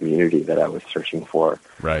that community that I was searching for.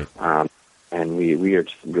 Right. And we are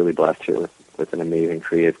just really blessed here with an amazing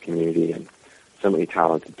creative community and so many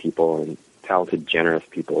talented people and talented, generous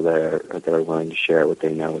people that are willing to share what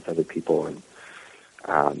they know with other people. And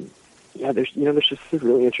there's just a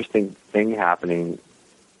really interesting thing happening.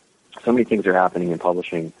 So many things are happening in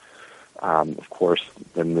publishing. Of course,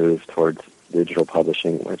 the move towards digital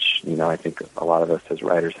publishing, which I think a lot of us as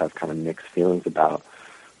writers have kind of mixed feelings about.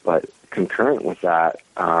 But concurrent with that,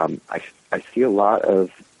 I see a lot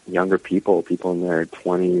of younger people in their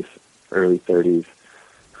 20s, early 30s,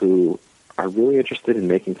 who are really interested in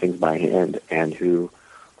making things by hand and who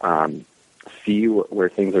see where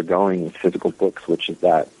things are going with physical books, which is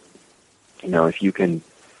that, if you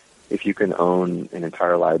can own an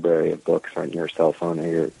entire library of books on your cell phone or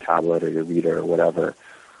your tablet or your reader or whatever,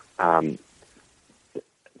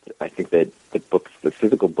 I think that the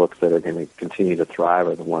physical books that are going to continue to thrive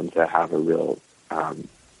are the ones that have a real, that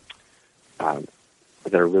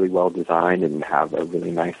are really well designed and have a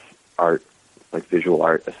really nice art, like visual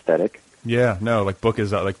art aesthetic. Yeah, no, book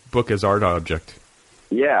as art object.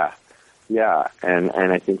 Yeah, and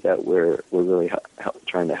I think that we're really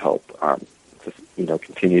trying to help,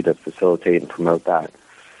 continue to facilitate and promote that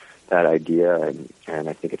idea, and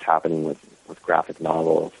I think it's happening with graphic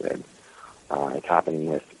novels, and it's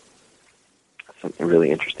happening with some really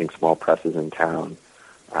interesting small presses in town,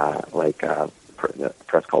 like a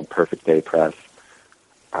press called Perfect Day Press,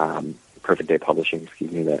 Perfect Day Publishing,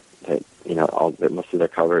 excuse me. That most of their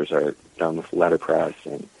covers are done with letterpress,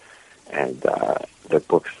 and their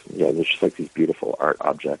books, they're just like these beautiful art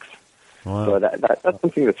objects. Wow. So that's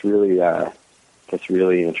something that's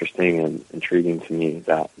really interesting and intriguing to me.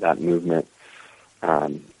 That movement.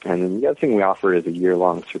 And then the other thing we offer is a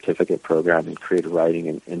year-long certificate program in creative writing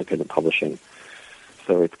and independent publishing.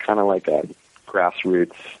 So it's kind of like a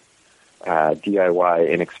grassroots, DIY,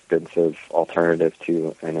 inexpensive alternative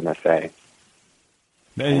to an MFA.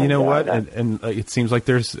 And you know what? And it seems like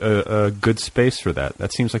there's a good space for that.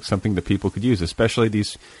 That seems like something that people could use, especially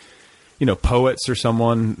these, poets or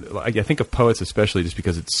someone. I think of poets especially just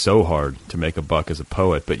because it's so hard to make a buck as a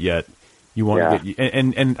poet, but yet You want to get,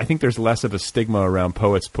 and I think there's less of a stigma around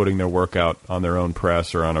poets putting their work out on their own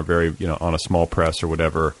press or on a very, on a small press or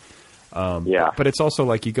whatever. But it's also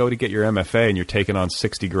like you go to get your MFA and you're taking on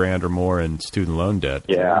 $60,000 or more in student loan debt.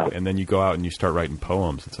 Yeah. And then you go out and you start writing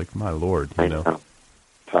poems. It's like, my Lord, you know.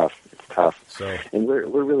 Tough. It's tough. So, and we're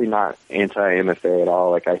really not anti-MFA at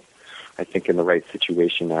all. Like I think in the right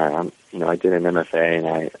situation, I did an MFA, and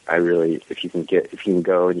I really, if you can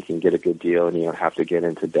go and you can get a good deal and you don't have to get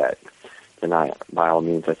into debt, then by all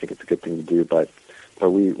means, I think it's a good thing to do. But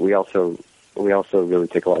we also really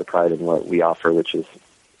take a lot of pride in what we offer, which is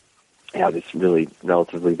this really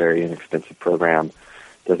relatively very inexpensive program.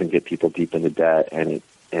 Doesn't get people deep into debt, and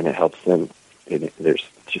it helps them. There's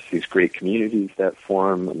just these great communities that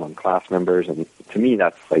form among class members, and to me,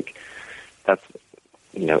 that's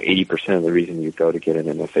 80% of the reason you go to get an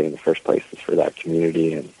MFA in the first place is for that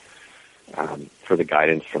community and for the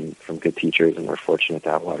guidance from good teachers, and we're fortunate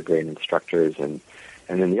to have a lot of great instructors. And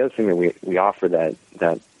then the other thing that we offer that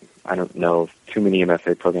I don't know of too many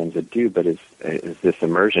MFA programs that do, but is this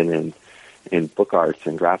immersion in book arts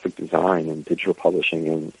and graphic design and digital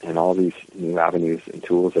publishing and all these new avenues and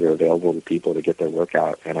tools that are available to people to get their work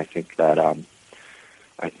out. And I think that I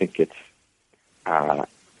think it's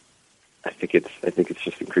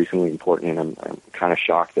just increasingly important, and I'm kind of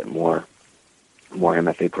shocked that more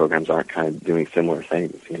MFA programs aren't kind of doing similar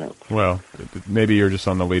things, Well, maybe you're just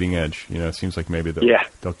on the leading edge. It seems like maybe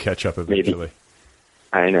they'll catch up eventually. Maybe.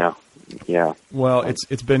 I know. Yeah. Well,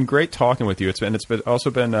 it's been great talking with you. It's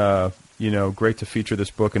also been great to feature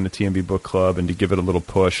this book in the TMB Book Club and to give it a little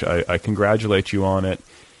push. I congratulate you on it,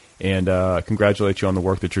 and congratulate you on the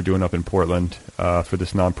work that you're doing up in Portland for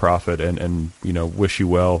this nonprofit, and wish you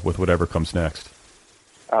well with whatever comes next.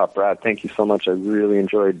 Brad, thank you so much. I really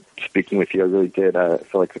enjoyed speaking with you. I really did. I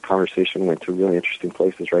feel like the conversation went to really interesting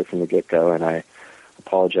places right from the get-go, and I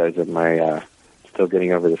apologize that my still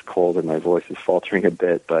getting over this cold and my voice is faltering a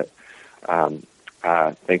bit, but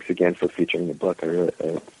thanks again for featuring the book.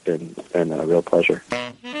 It's been a real pleasure.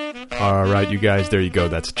 All right, you guys, there you go.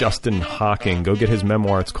 That's Justin Hocking. Go get his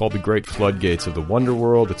memoir. It's called The Great Floodgates of the Wonder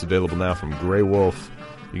World. It's available now from Grey Wolf.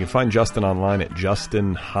 You can find Justin online at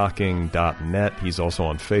justinhocking.net. He's also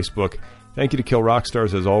on Facebook. Thank you to Kill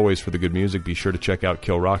Rockstars, as always, for the good music. Be sure to check out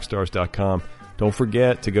killrockstars.com. Don't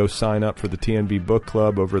forget to go sign up for the TNB Book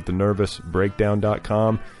Club over at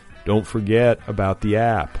thenervousbreakdown.com. Don't forget about the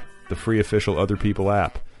app, the free official Other People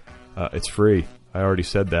app. It's free. I already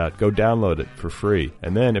said that. Go download it for free.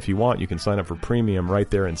 And then if you want, you can sign up for premium right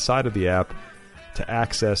there inside of the app to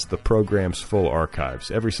access the program's full archives.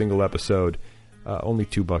 Every single episode, only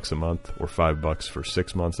 $2 a month, or $5 for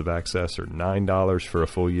 6 months of access, or $9 for a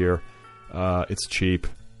full year. It's cheap.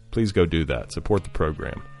 Please go do that. Support the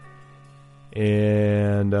program.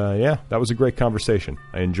 And that was a great conversation.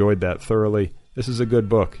 I enjoyed that thoroughly. This is a good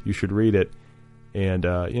book. You should read it. And,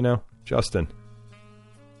 Justin,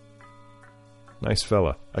 nice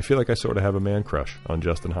fella. I feel like I sort of have a man crush on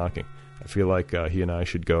Justin Hocking. I feel like he and I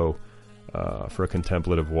should go for a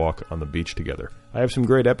contemplative walk on the beach together. I have some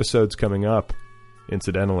great episodes coming up,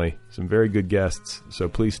 incidentally. Some very good guests, so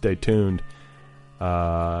please stay tuned.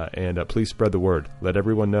 And please spread the word. Let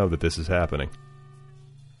everyone know that this is happening.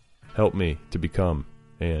 Help me to become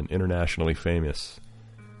an internationally famous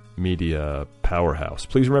media powerhouse.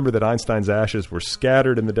 Please remember that Einstein's ashes were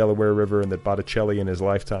scattered in the Delaware River, and that Botticelli in his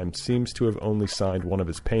lifetime seems to have only signed one of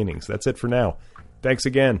his paintings. That's it for now. Thanks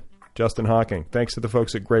again, Justin Hocking. Thanks to the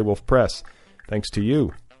folks at Grey Wolf Press. Thanks to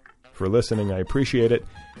you for listening. I appreciate it.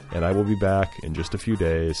 And I will be back in just a few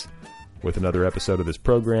days with another episode of this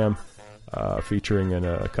program, featuring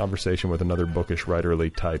a conversation with another bookish,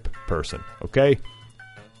 writerly type person. Okay?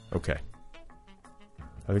 Okay.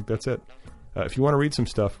 I think that's it. If you want to read some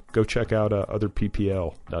stuff, go check out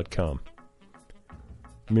otherppl.com.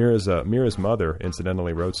 Mira's mother,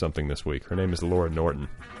 incidentally, wrote something this week. Her name is Laura Norton.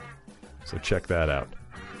 So check that out.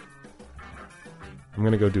 I'm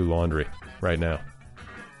going to go do laundry right now.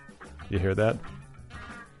 You hear that?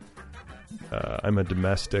 I'm a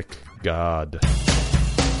domestic god.